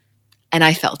 And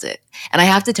I felt it. And I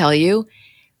have to tell you,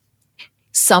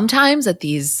 sometimes at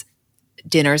these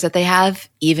dinners that they have,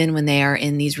 even when they are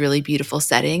in these really beautiful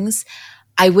settings,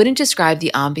 I wouldn't describe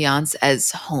the ambiance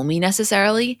as homey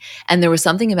necessarily. And there was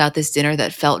something about this dinner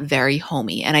that felt very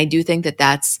homey. And I do think that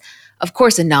that's, of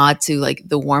course, a nod to like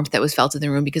the warmth that was felt in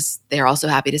the room because they're also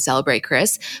happy to celebrate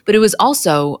Kris. But it was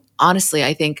also, honestly,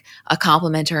 I think a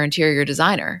compliment to her interior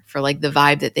designer for like the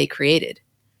vibe that they created.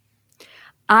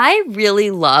 I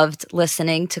really loved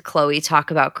listening to Khloe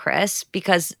talk about Kris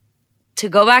because to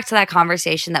go back to that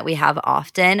conversation that we have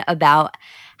often about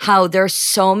how there's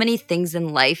so many things in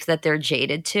life that they're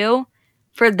jaded to,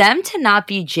 for them to not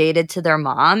be jaded to their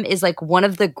mom is like one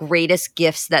of the greatest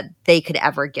gifts that they could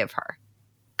ever give her.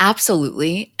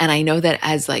 Absolutely. And I know that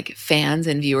as like fans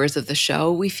and viewers of the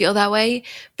show, we feel that way.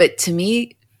 But to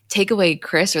me, take away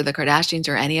Kris or the Kardashians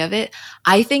or any of it,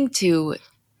 I think to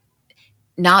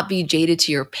not be jaded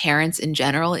to your parents in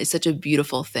general is such a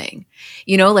beautiful thing.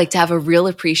 You know, like to have a real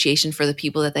appreciation for the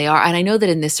people that they are. And I know that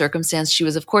in this circumstance, she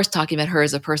was of course talking about her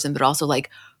as a person, but also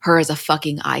like her as a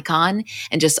fucking icon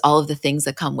and just all of the things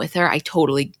that come with her. I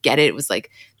totally get it. It was like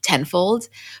tenfold.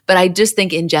 But I just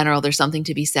think in general, there's something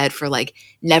to be said for like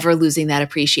never losing that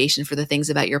appreciation for the things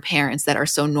about your parents that are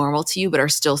so normal to you, but are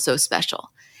still so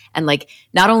special. And like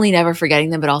not only never forgetting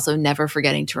them, but also never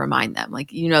forgetting to remind them.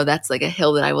 Like, you know, that's like a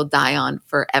hill that I will die on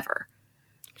forever.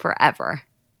 Forever.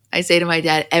 I say to my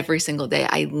dad every single day,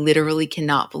 I literally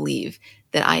cannot believe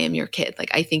that I am your kid.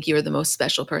 Like, I think you are the most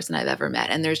special person I've ever met.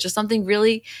 And there's just something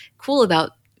really cool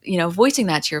about, you know, voicing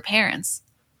that to your parents.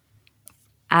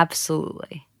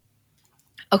 Absolutely.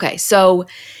 Okay, so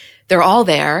they're all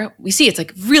there. We see it's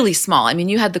like really small. I mean,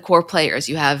 you had the core players.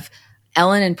 You have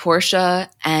Ellen and Portia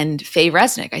and Faye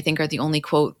Resnick, I think, are the only,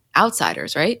 quote,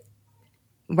 outsiders, right?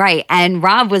 Right. And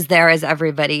Rob was there, as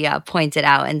everybody pointed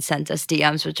out, and sent us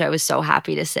DMs, which I was so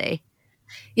happy to see.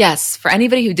 Yes. For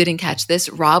anybody who didn't catch this,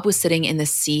 Rob was sitting in the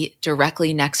seat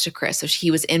directly next to Kris. So he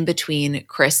was in between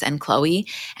Kris and Khloe.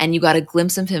 And you got a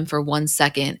glimpse of him for 1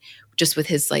 second, just with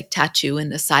his like tattoo in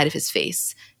the side of his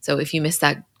face. So if you missed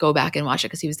that, go back and watch it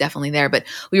because he was definitely there. But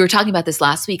we were talking about this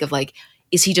last week of like,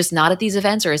 is he just not at these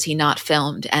events or is he not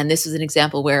filmed? And this was an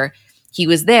example where he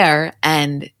was there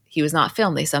and he was not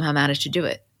filmed. They somehow managed to do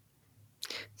it.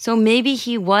 So maybe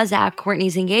he was at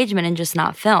Kourtney's engagement and just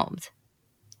not filmed.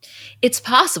 It's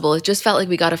possible. It just felt like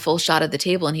we got a full shot of the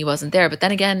table and he wasn't there. But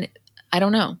then again, I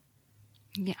don't know.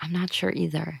 Yeah, I'm not sure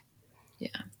either. Yeah.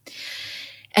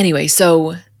 Anyway,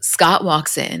 so Scott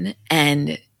walks in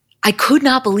and I could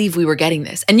not believe we were getting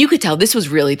this. And you could tell this was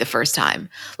really the first time.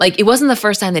 Like, it wasn't the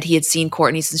first time that he had seen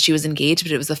Kourtney since she was engaged,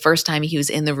 but it was the first time he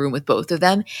was in the room with both of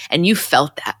them. And you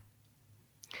felt that.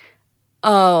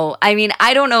 Oh, I mean,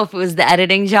 I don't know if it was the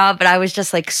editing job, but I was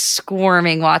just like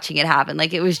squirming watching it happen.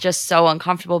 Like, it was just so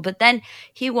uncomfortable. But then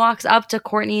he walks up to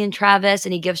Kourtney and Travis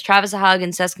and he gives Travis a hug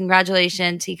and says,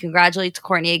 congratulations. He congratulates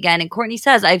Kourtney again. And Kourtney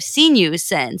says, I've seen you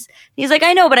since. He's like,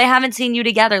 I know, but I haven't seen you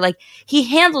together. Like, he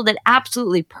handled it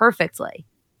absolutely perfectly.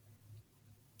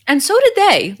 And so did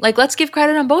they. Like, let's give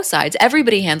credit on both sides.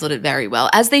 Everybody handled it very well,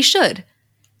 as they should.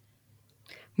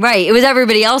 Right. It was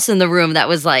everybody else in the room that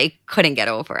was like, couldn't get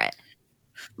over it.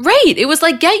 Right. It was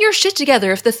like, get your shit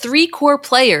together. If the 3 core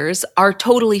players are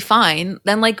totally fine,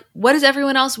 then like, what is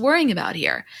everyone else worrying about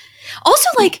here? Also,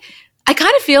 like, I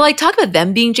kind of feel like, talk about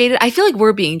them being jaded. I feel like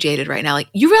we're being jaded right now. Like,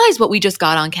 you realize what we just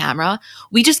got on camera?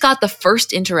 We just got the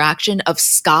first interaction of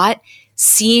Scott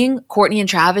seeing Kourtney and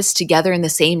Travis together in the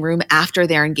same room after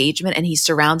their engagement, and he's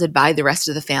surrounded by the rest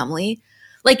of the family.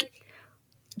 Like,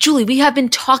 Julie, we have been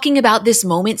talking about this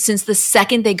moment since the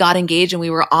second they got engaged and we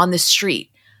were on the street.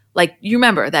 Like, you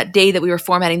remember that day that we were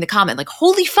formatting the comment, like,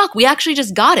 holy fuck, we actually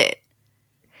just got it.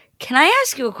 Can I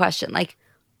ask you a question? Like,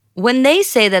 when they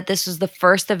say that this was the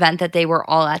first event that they were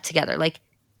all at together, like,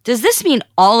 does this mean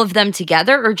all of them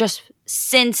together or just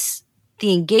since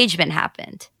the engagement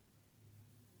happened?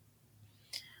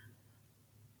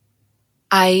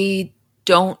 I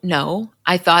don't know.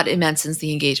 I thought it meant since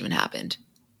the engagement happened.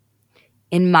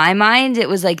 In my mind, it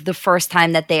was like the first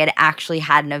time that they had actually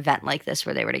had an event like this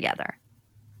where they were together.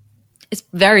 It's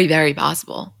very, very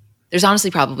possible. There's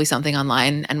honestly probably something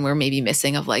online and we're maybe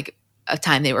missing of like a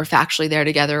time they were factually there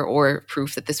together or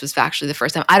proof that this was factually the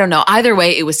first time. I don't know. Either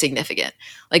way, it was significant.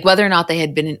 Like, whether or not they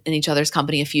had been in each other's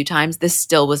company a few times, this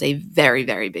still was a very,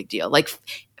 very big deal, like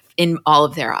in all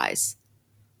of their eyes.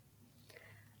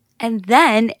 And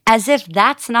then, as if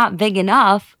that's not big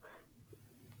enough,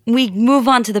 we move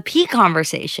on to the Pete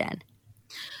conversation.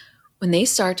 When they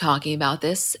start talking about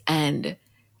this and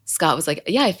Scott was like,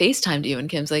 yeah, I FaceTimed you. And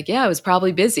Kim's like, yeah, I was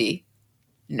probably busy.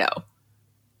 No.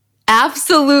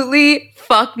 Absolutely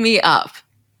fuck me up.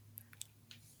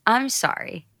 I'm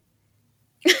sorry.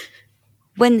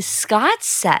 When Scott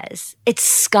says it's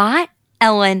Scott,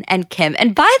 Ellen, and Kim,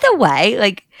 and by the way,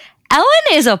 like, Ellen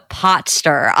is a pot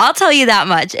stirrer. I'll tell you that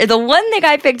much. The one thing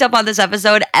I picked up on this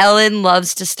episode, Ellen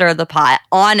loves to stir the pot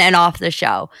on and off the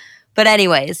show. But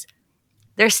anyways,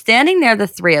 they're standing there, the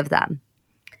 3 of them.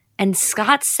 And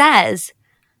Scott says,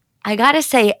 I gotta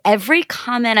say, every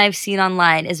comment I've seen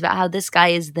online is about how this guy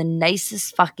is the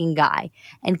nicest fucking guy.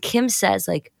 And Kim says,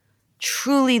 like,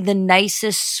 truly the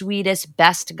nicest, sweetest,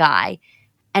 best guy.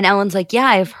 And Ellen's like, yeah,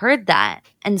 I've heard that.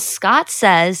 And Scott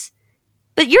says,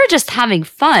 but you're just having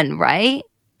fun, right?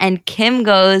 And Kim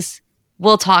goes,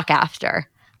 we'll talk after.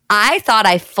 I thought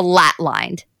I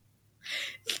flatlined.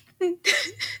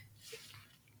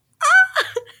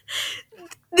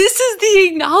 This is the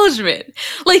acknowledgement.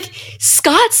 Like,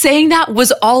 Scott saying that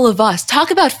was all of us.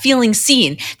 Talk about feeling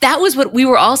seen. That was what we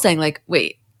were all saying. Like,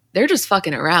 wait, they're just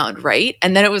fucking around, right?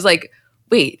 And then it was like,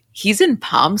 wait, he's in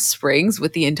Palm Springs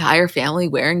with the entire family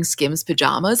wearing Skims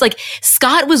pajamas. Like,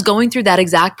 Scott was going through that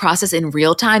exact process in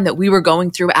real time that we were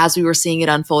going through as we were seeing it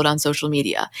unfold on social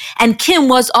media. And Kim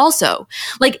was also.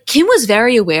 Like, Kim was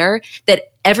very aware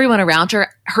that everyone around her,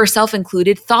 herself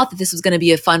included, thought that this was going to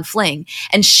be a fun fling.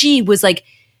 And she was like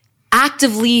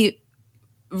actively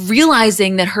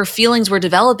realizing that her feelings were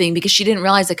developing because she didn't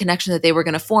realize the connection that they were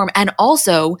going to form. And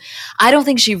also, I don't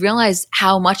think she realized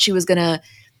how much she was going to,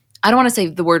 I don't want to say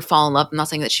the word fall in love. I'm not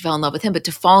saying that she fell in love with him, but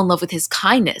to fall in love with his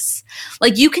kindness.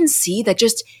 Like, you can see that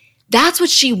just that's what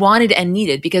she wanted and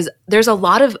needed, because there's a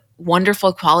lot of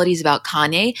wonderful qualities about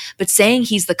Kanye, but saying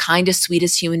he's the kindest,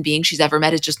 sweetest human being she's ever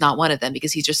met is just not one of them,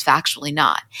 because he's just factually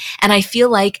not. And I feel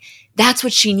like that's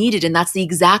what she needed. And that's the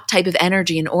exact type of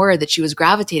energy and aura that she was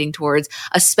gravitating towards,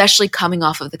 especially coming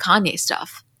off of the Kanye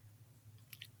stuff.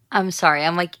 I'm sorry.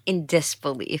 I'm like in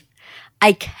disbelief.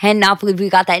 I cannot believe we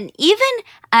got that. And even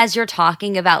as you're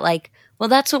talking about like, well,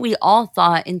 that's what we all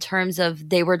thought in terms of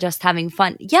they were just having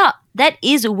fun. Yeah, that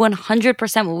is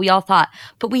 100% what we all thought.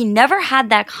 But we never had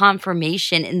that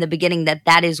confirmation in the beginning that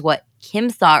that is what Kim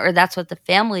thought or that's what the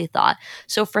family thought.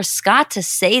 So for Scott to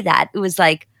say that, it was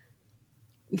like,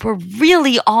 we're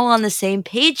really all on the same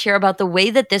page here about the way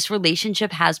that this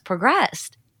relationship has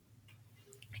progressed.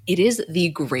 It is the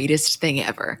greatest thing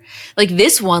ever. Like,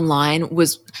 this one line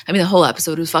was, I mean, the whole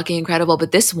episode was fucking incredible,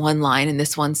 but this one line in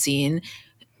this one scene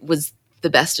was the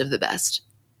best of the best.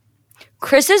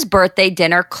 Chris's birthday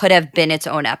dinner could have been its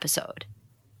own episode.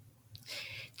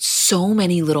 So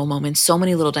many little moments, so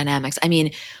many little dynamics. I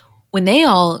mean, when they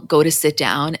all go to sit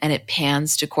down and it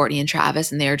pans to Courtney and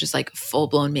Travis and they're just like full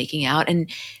blown making out. And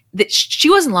she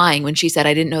wasn't lying when she said,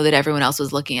 I didn't know that everyone else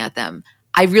was looking at them.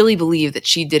 I really believe that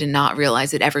she did not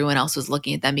realize that everyone else was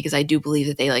looking at them, because I do believe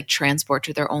that they like transport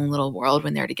to their own little world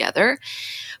when they're together.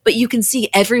 But you can see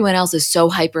everyone else is so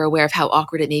hyper aware of how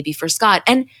awkward it may be for Scott.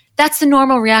 And that's the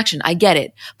normal reaction. I get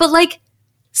it. But like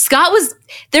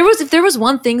if there was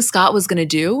one thing Scott was going to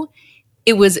do,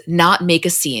 it was not make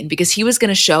a scene, because he was going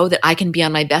to show that I can be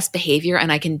on my best behavior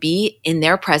and I can be in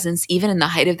their presence, even in the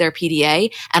height of their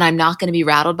PDA. And I'm not going to be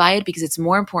rattled by it, because it's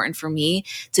more important for me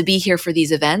to be here for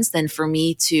these events than for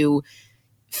me to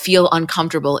feel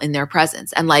uncomfortable in their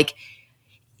presence. And like,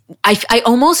 I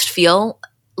almost feel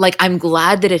like I'm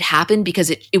glad that it happened, because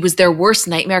it was their worst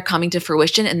nightmare coming to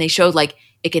fruition. And they showed like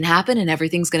it can happen and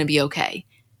everything's going to be okay.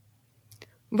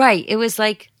 Right. It was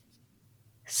like,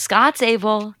 Scott's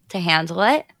able to handle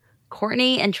it.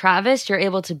 Courtney and Travis, you're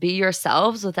able to be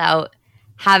yourselves without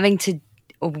having to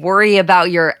worry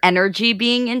about your energy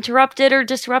being interrupted or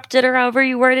disrupted, or however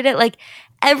you worded it. Like,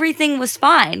 everything was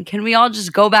fine. Can we all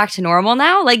just go back to normal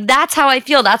now? Like, that's how I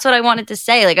feel. That's what I wanted to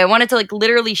say. Like, I wanted to like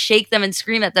literally shake them and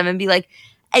scream at them and be like,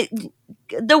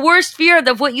 the worst fear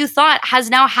of what you thought has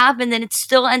now happened, and it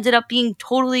still ended up being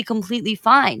totally, completely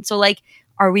fine. So like,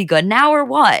 are we good now or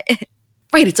what?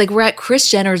 Right. It's like we're at Kris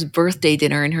Jenner's birthday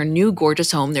dinner in her new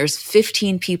gorgeous home. There's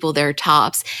 15 people there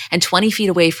tops, and 20 feet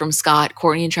away from Scott,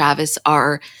 Courtney and Travis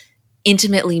are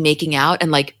intimately making out,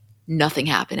 and like nothing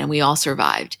happened and we all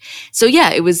survived. So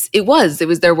yeah, it was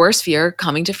their worst fear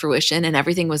coming to fruition, and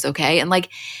everything was okay. And like,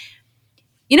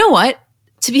 you know what?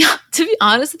 To be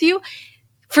honest with you,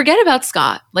 forget about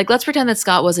Scott. Like, let's pretend that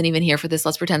Scott wasn't even here for this.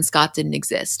 Let's pretend Scott didn't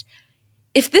exist.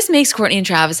 If this makes Courtney and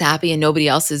Travis happy and nobody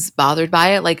else is bothered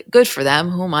by it, like, good for them.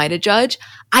 Who am I to judge?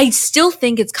 I still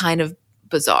think it's kind of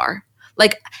bizarre.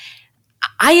 Like,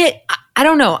 I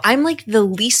don't know. I'm like the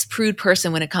least prude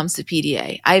person when it comes to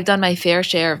PDA. I've done my fair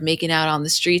share of making out on the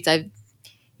streets. I've,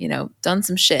 done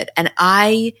some shit. And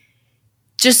I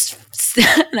just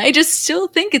still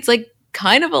think it's like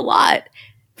kind of a lot.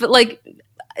 But like,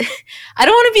 I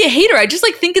don't want to be a hater. I just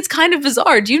like think it's kind of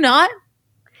bizarre. Do you not?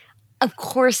 Of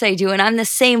course I do. And I'm the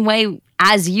same way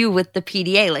as you with the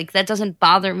PDA. Like, that doesn't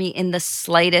bother me in the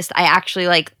slightest. I actually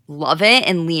like love it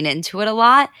and lean into it a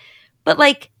lot. But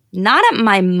like, not at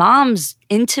my mom's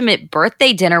intimate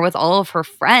birthday dinner with all of her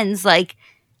friends. Like,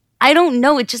 I don't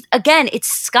know. It just, again, it's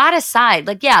Scott aside.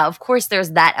 Like, yeah, of course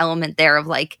there's that element there of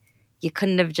like, you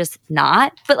couldn't have just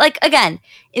not. But like, again,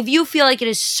 if you feel like it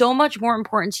is so much more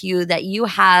important to you that you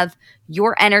have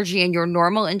your energy and your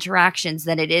normal interactions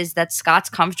than it is that Scott's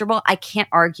comfortable, I can't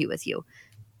argue with you.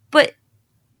 But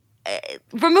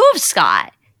remove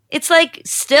Scott. It's like,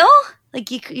 still?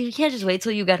 Like, you can't just wait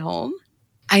till you get home?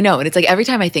 I know. And it's like, every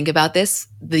time I think about this,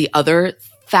 the other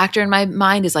factor in my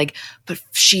mind is like, but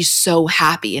she's so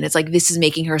happy. And it's like, this is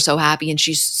making her so happy. And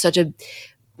she's such a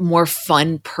more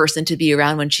fun person to be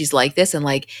around when she's like this, and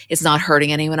like, it's not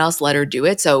hurting anyone else. Let her do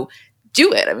it. So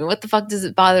do it. I mean, what the fuck does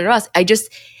it bother us? I guess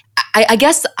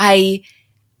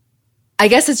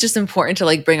it's just important to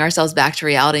like bring ourselves back to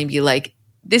reality and be like,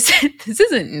 this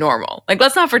isn't normal. Like,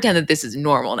 let's not pretend that this is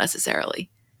normal necessarily.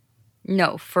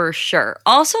 No, for sure.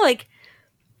 Also, like,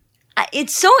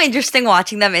 it's so interesting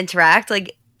watching them interact.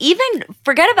 Like, even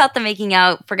forget about the making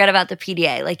out, forget about the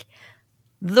PDA. Like,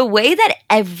 the way that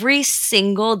every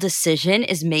single decision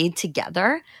is made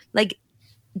together, like,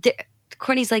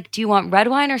 Courtney's like, do you want red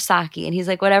wine or sake? And he's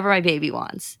like, whatever my baby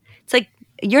wants. It's like,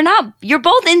 you're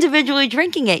both individually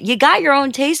drinking it. You got your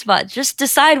own taste buds. Just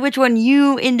decide which one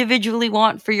you individually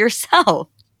want for yourself.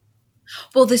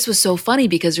 Well, this was so funny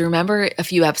because remember a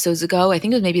few episodes ago, I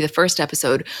think it was maybe the first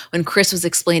episode, when Kris was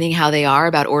explaining how they are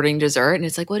about ordering dessert, and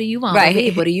it's like, what do you want? Right.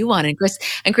 Babe, what do you want? And Kris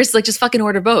is like, just fucking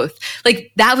order both.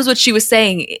 Like, that was what she was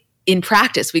saying in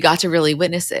practice. We got to really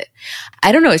witness it.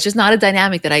 I don't know. It's just not a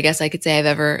dynamic that I guess I could say I've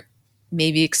ever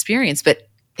maybe experienced, but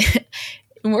it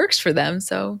works for them.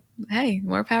 So, hey,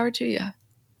 more power to you.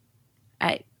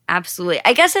 Absolutely.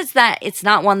 I guess it's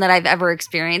not one that I've ever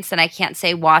experienced, and I can't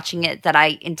say watching it that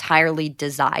I entirely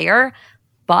desire,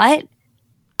 but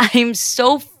I'm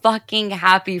so fucking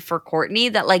happy for Courtney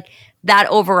that like that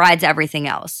overrides everything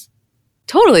else.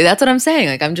 Totally. That's what I'm saying.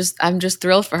 Like, I'm just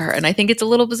thrilled for her. And I think it's a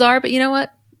little bizarre, but you know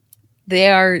what?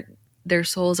 Their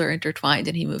souls are intertwined,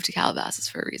 and he moved to Calabasas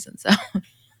for a reason. So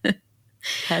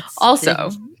That's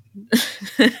also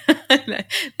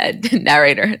that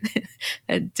narrator,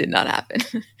 that did not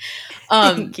happen.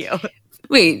 Thank you.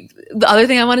 Wait, the other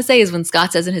thing I want to say is when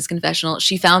Scott says in his confessional,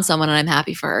 she found someone and I'm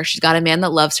happy for her. She's got a man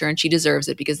that loves her and she deserves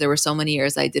it because there were so many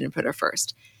years I didn't put her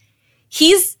first.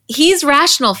 he's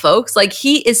rational, folks. Like,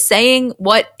 he is saying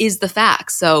what is the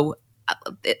fact. So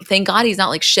thank God he's not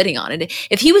like shitting on it.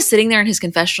 If he was sitting there in his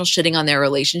confessional shitting on their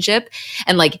relationship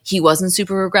and like he wasn't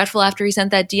super regretful after he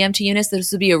sent that DM to Eunice,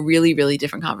 this would be a really, really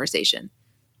different conversation.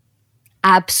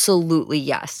 Absolutely,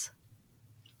 yes.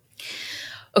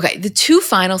 Okay, the two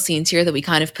final scenes here that we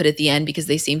kind of put at the end because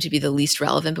they seem to be the least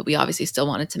relevant, but we obviously still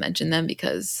wanted to mention them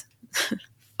because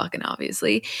fucking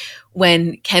obviously.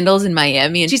 When Kendall's in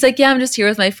Miami and she's like, yeah, I'm just here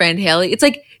with my friend Haley. It's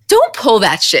like, don't pull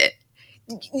that shit.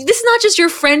 This is not just your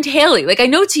friend Haley. Like, I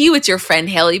know to you it's your friend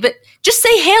Haley, but just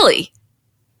say Haley.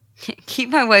 Keep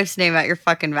my wife's name out your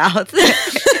fucking mouth.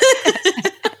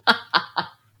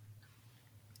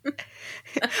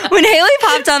 When Haley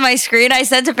popped on my screen, I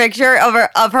sent a picture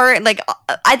of her. Like,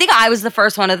 I think I was the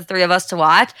first one of the three of us to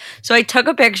watch. So I took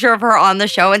a picture of her on the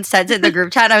show and sent it in the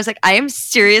group chat. And I was like, I am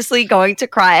seriously going to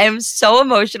cry. I am so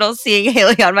emotional seeing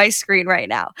Haley on my screen right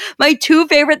now. My two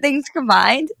favorite things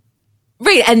combined.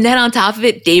 Right. And then on top of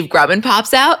it, Dave Grubman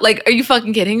pops out. Like, are you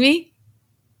fucking kidding me?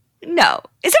 No.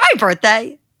 Is it my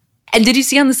birthday? And did you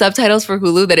see on the subtitles for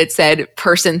Hulu that it said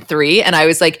person 3? And I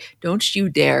was like, don't you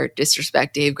dare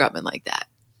disrespect Dave Grubman like that.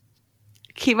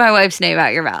 Keep my wife's name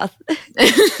out your mouth.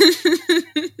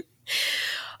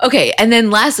 Okay. And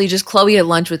then lastly, just Chloe at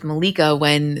lunch with Malika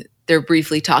when they're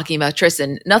briefly talking about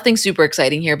Tristan. Nothing super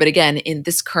exciting here. But again, in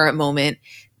this current moment,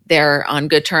 they're on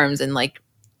good terms. And like,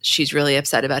 she's really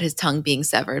upset about his tongue being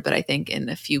severed. But I think in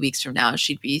a few weeks from now,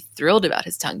 she'd be thrilled about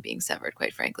his tongue being severed,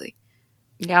 quite frankly.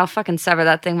 Yeah, I'll fucking sever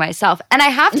that thing myself. And I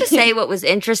have to say what was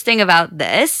interesting about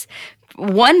this,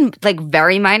 one like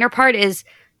very minor part is,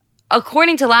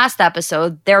 according to last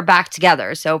episode, they're back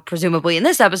together. So presumably in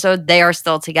this episode, they are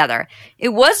still together. It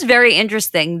was very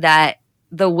interesting that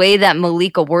the way that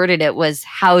Malika worded it was,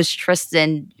 how's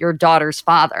Tristan your daughter's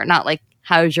father? Not like,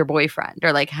 how's your boyfriend?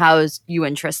 Or like, how's you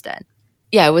and Tristan?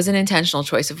 Yeah, it was an intentional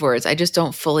choice of words. I just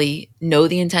don't fully know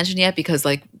the intention yet because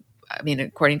like, I mean,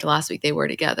 according to last week, they were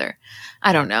together.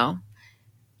 I don't know.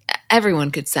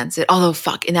 Everyone could sense it. Although,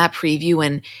 fuck, in that preview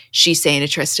when she's saying to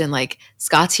Tristan, like,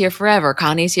 Scott's here forever.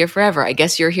 Connie's here forever. I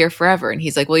guess you're here forever. And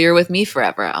he's like, well, you're with me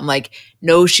forever. I'm like,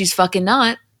 no, she's fucking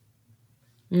not.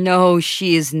 No,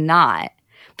 she is not.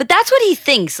 But that's what he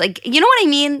thinks. Like, you know what I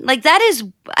mean? Like, that is,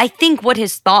 I think, what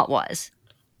his thought was.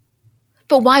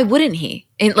 But why wouldn't he?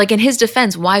 In his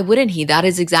defense, why wouldn't he? That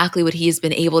is exactly what he has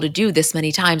been able to do this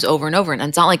many times over and over. And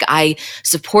it's not like I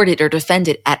support it or defend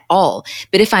it at all.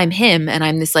 But if I'm him and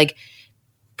I'm this like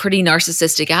pretty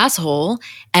narcissistic asshole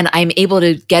and I'm able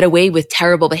to get away with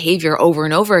terrible behavior over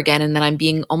and over again and then I'm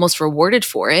being almost rewarded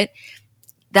for it,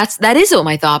 that is what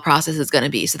my thought process is going to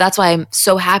be. So that's why I'm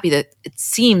so happy that it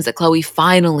seems that Chloe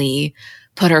finally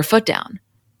put her foot down.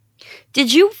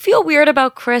 Did you feel weird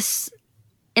about Chris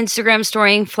Instagram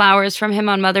storying flowers from him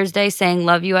on Mother's Day saying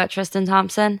love you at Tristan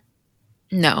Thompson?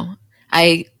 No,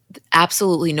 I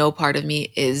absolutely no part of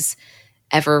me is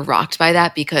ever rocked by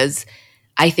that because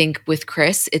I think with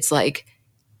Chris, it's like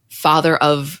father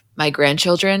of my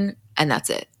grandchildren and that's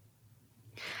it.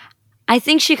 I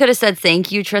think she could have said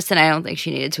thank you, Tristan. I don't think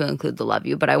she needed to include the love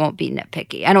you, but I won't be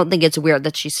nitpicky. I don't think it's weird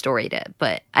that she storied it,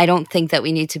 but I don't think that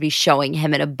we need to be showing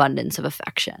him an abundance of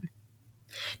affection.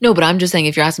 No, but I'm just saying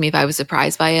if you're asking me if I was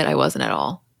surprised by it, I wasn't at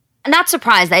all. Not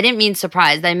surprised. I didn't mean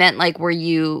surprised. I meant like, were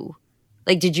you,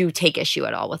 like, did you take issue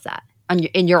at all with that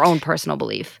in your own personal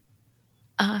belief?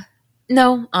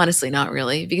 No, honestly, not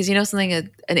really. Because you know something, an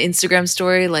Instagram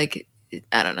story, like,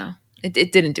 I don't know.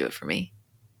 It didn't do it for me.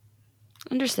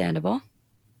 Understandable.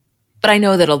 But I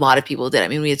know that a lot of people did. I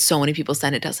mean, we had so many people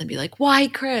send it to us and be like, why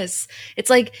Chris? It's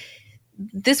like,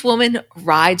 this woman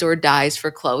rides or dies for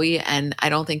Chloe, and I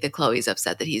don't think that Chloe's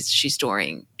upset that she's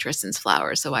storing Tristan's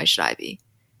flowers, so why should I be?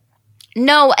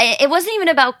 No, it wasn't even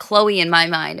about Chloe in my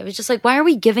mind. It was just like, why are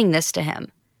we giving this to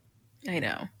him? I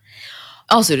know.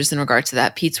 Also, just in regard to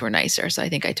that, Pete's were nicer, so I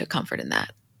think I took comfort in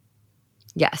that.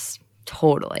 Yes,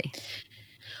 totally.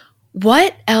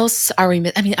 What else are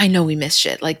we I mean, I know we missed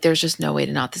shit. Like, there's just no way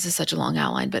to not. This is such a long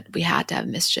outline, but we had to have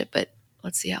missed shit. But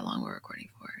let's see how long we're recording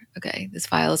for. Okay, this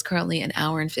file is currently an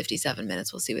hour and 57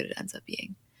 minutes. We'll see what it ends up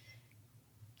being.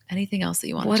 Anything else that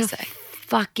you wanted to say?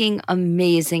 Fucking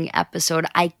amazing episode.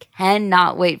 I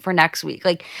cannot wait for next week.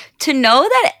 Like, to know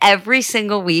that every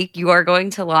single week you are going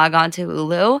to log on to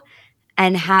Hulu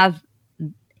and have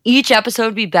each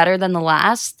episode be better than the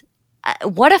last.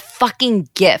 What a fucking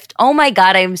gift. Oh my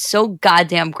God, I am so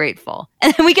goddamn grateful.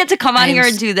 And then we get to come on here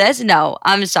and do this? No,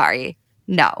 I'm sorry.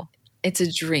 No. It's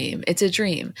a dream. It's a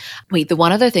dream. Wait, the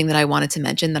one other thing that I wanted to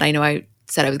mention that I know I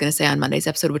said I was going to say on Monday's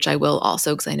episode, which I will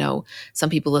also, because I know some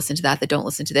people listen to that don't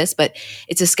listen to this, but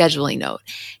it's a scheduling note.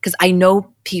 Because I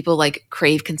know people like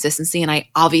crave consistency, and I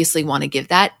obviously want to give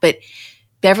that, but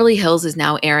Beverly Hills is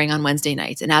now airing on Wednesday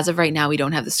nights. And as of right now, we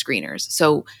don't have the screeners.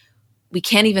 So we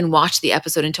can't even watch the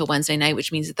episode until Wednesday night,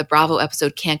 which means that the Bravo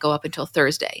episode can't go up until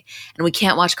Thursday. And we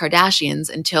can't watch Kardashians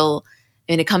until,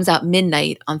 and it comes out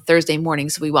midnight on Thursday morning.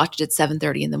 So we watched it at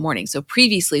 7:30 in the morning. So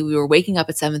previously we were waking up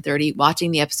at 7:30,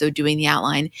 watching the episode, doing the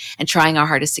outline, and trying our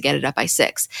hardest to get it up by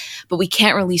 6. But we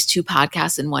can't release 2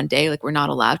 podcasts in one day. Like, we're not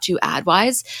allowed to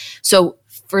ad-wise. So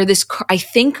for this, I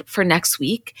think for next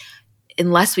week,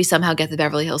 unless we somehow get the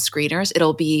Beverly Hills screeners,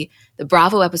 it'll be the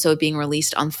Bravo episode being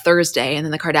released on Thursday and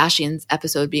then the Kardashians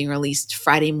episode being released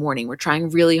Friday morning. We're trying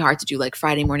really hard to do like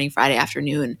Friday morning, Friday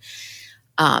afternoon.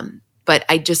 But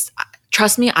I just,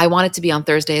 trust me, I want it to be on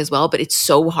Thursday as well, but it's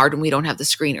so hard when we don't have the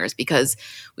screeners because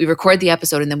we record the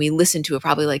episode and then we listen to it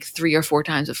probably like 3 or 4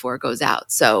 times before it goes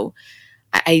out. So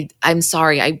I'm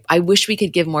sorry. I wish we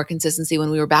could give more consistency.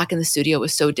 When we were back in the studio, it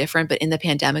was so different. But in the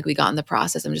pandemic, we got in the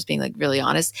process, I'm just being like really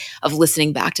honest, of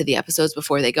listening back to the episodes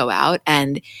before they go out.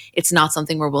 And it's not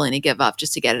something we're willing to give up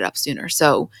just to get it up sooner.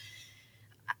 So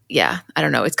yeah, I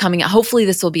don't know. It's coming out. Hopefully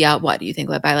this will be out. What do you think?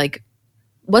 Like by like,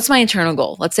 what's my internal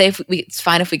goal? Let's say it's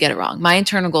fine if we get it wrong. My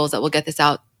internal goal is that we'll get this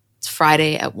out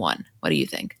Friday at 1. What do you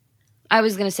think? I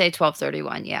was going to say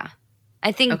 12:31. Yeah.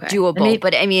 I think okay. Doable,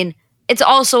 but I mean, it's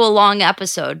also a long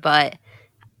episode, but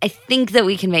I think that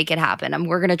we can make it happen. And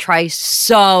we're going to try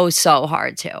so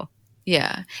hard to.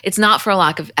 Yeah. It's not for a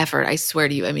lack of effort. I swear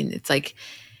to you. I mean, it's like,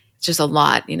 it's just a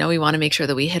lot, you know, we want to make sure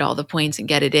that we hit all the points and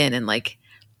get it in and like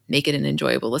make it an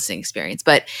enjoyable listening experience.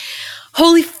 But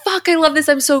holy fuck, I love this.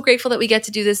 I'm so grateful that we get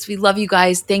to do this. We love you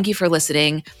guys. Thank you for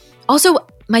listening. Also,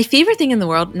 my favorite thing in the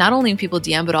world, not only when people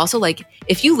DM, but also like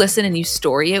if you listen and you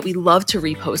story it, we love to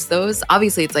repost those.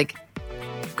 Obviously, it's like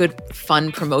good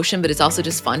fun promotion, but it's also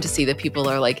just fun to see that people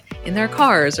are like in their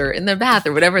cars or in their bath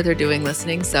or whatever they're doing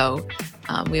listening. So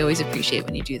we always appreciate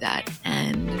when you do that.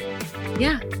 And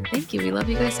yeah, thank you. We love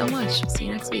you guys so much. See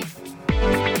you next week.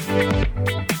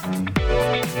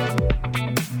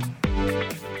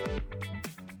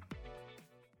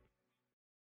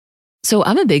 So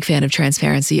I'm a big fan of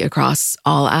transparency across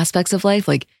all aspects of life.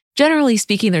 Like generally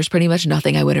speaking, there's pretty much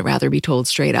nothing I wouldn't rather be told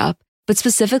straight up. But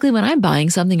specifically when I'm buying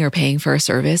something or paying for a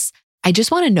service, I just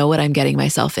want to know what I'm getting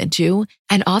myself into.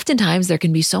 And oftentimes there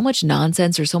can be so much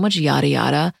nonsense or so much yada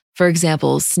yada. For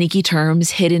example, sneaky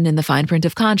terms hidden in the fine print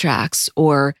of contracts,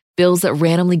 or bills that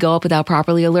randomly go up without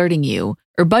properly alerting you,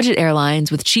 or budget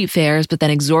airlines with cheap fares but then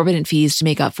exorbitant fees to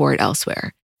make up for it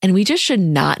elsewhere. And we just should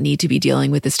not need to be dealing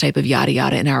with this type of yada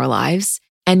yada in our lives.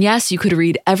 And yes, you could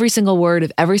read every single word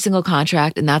of every single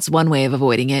contract, and that's one way of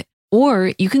avoiding it.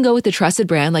 Or you can go with the trusted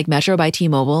brand like Metro by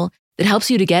T-Mobile that helps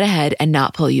you to get ahead and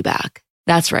not pull you back.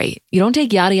 That's right. You don't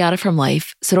take yada yada from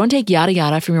life, so don't take yada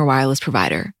yada from your wireless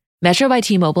provider. Metro by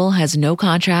T-Mobile has no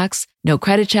contracts, no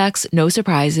credit checks, no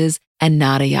surprises, and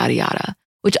nada yada yada,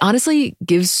 which honestly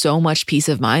gives so much peace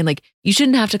of mind. Like you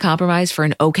shouldn't have to compromise for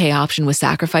an okay option with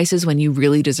sacrifices when you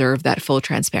really deserve that full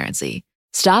transparency.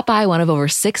 Stop by one of over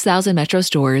 6,000 Metro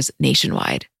stores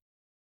nationwide.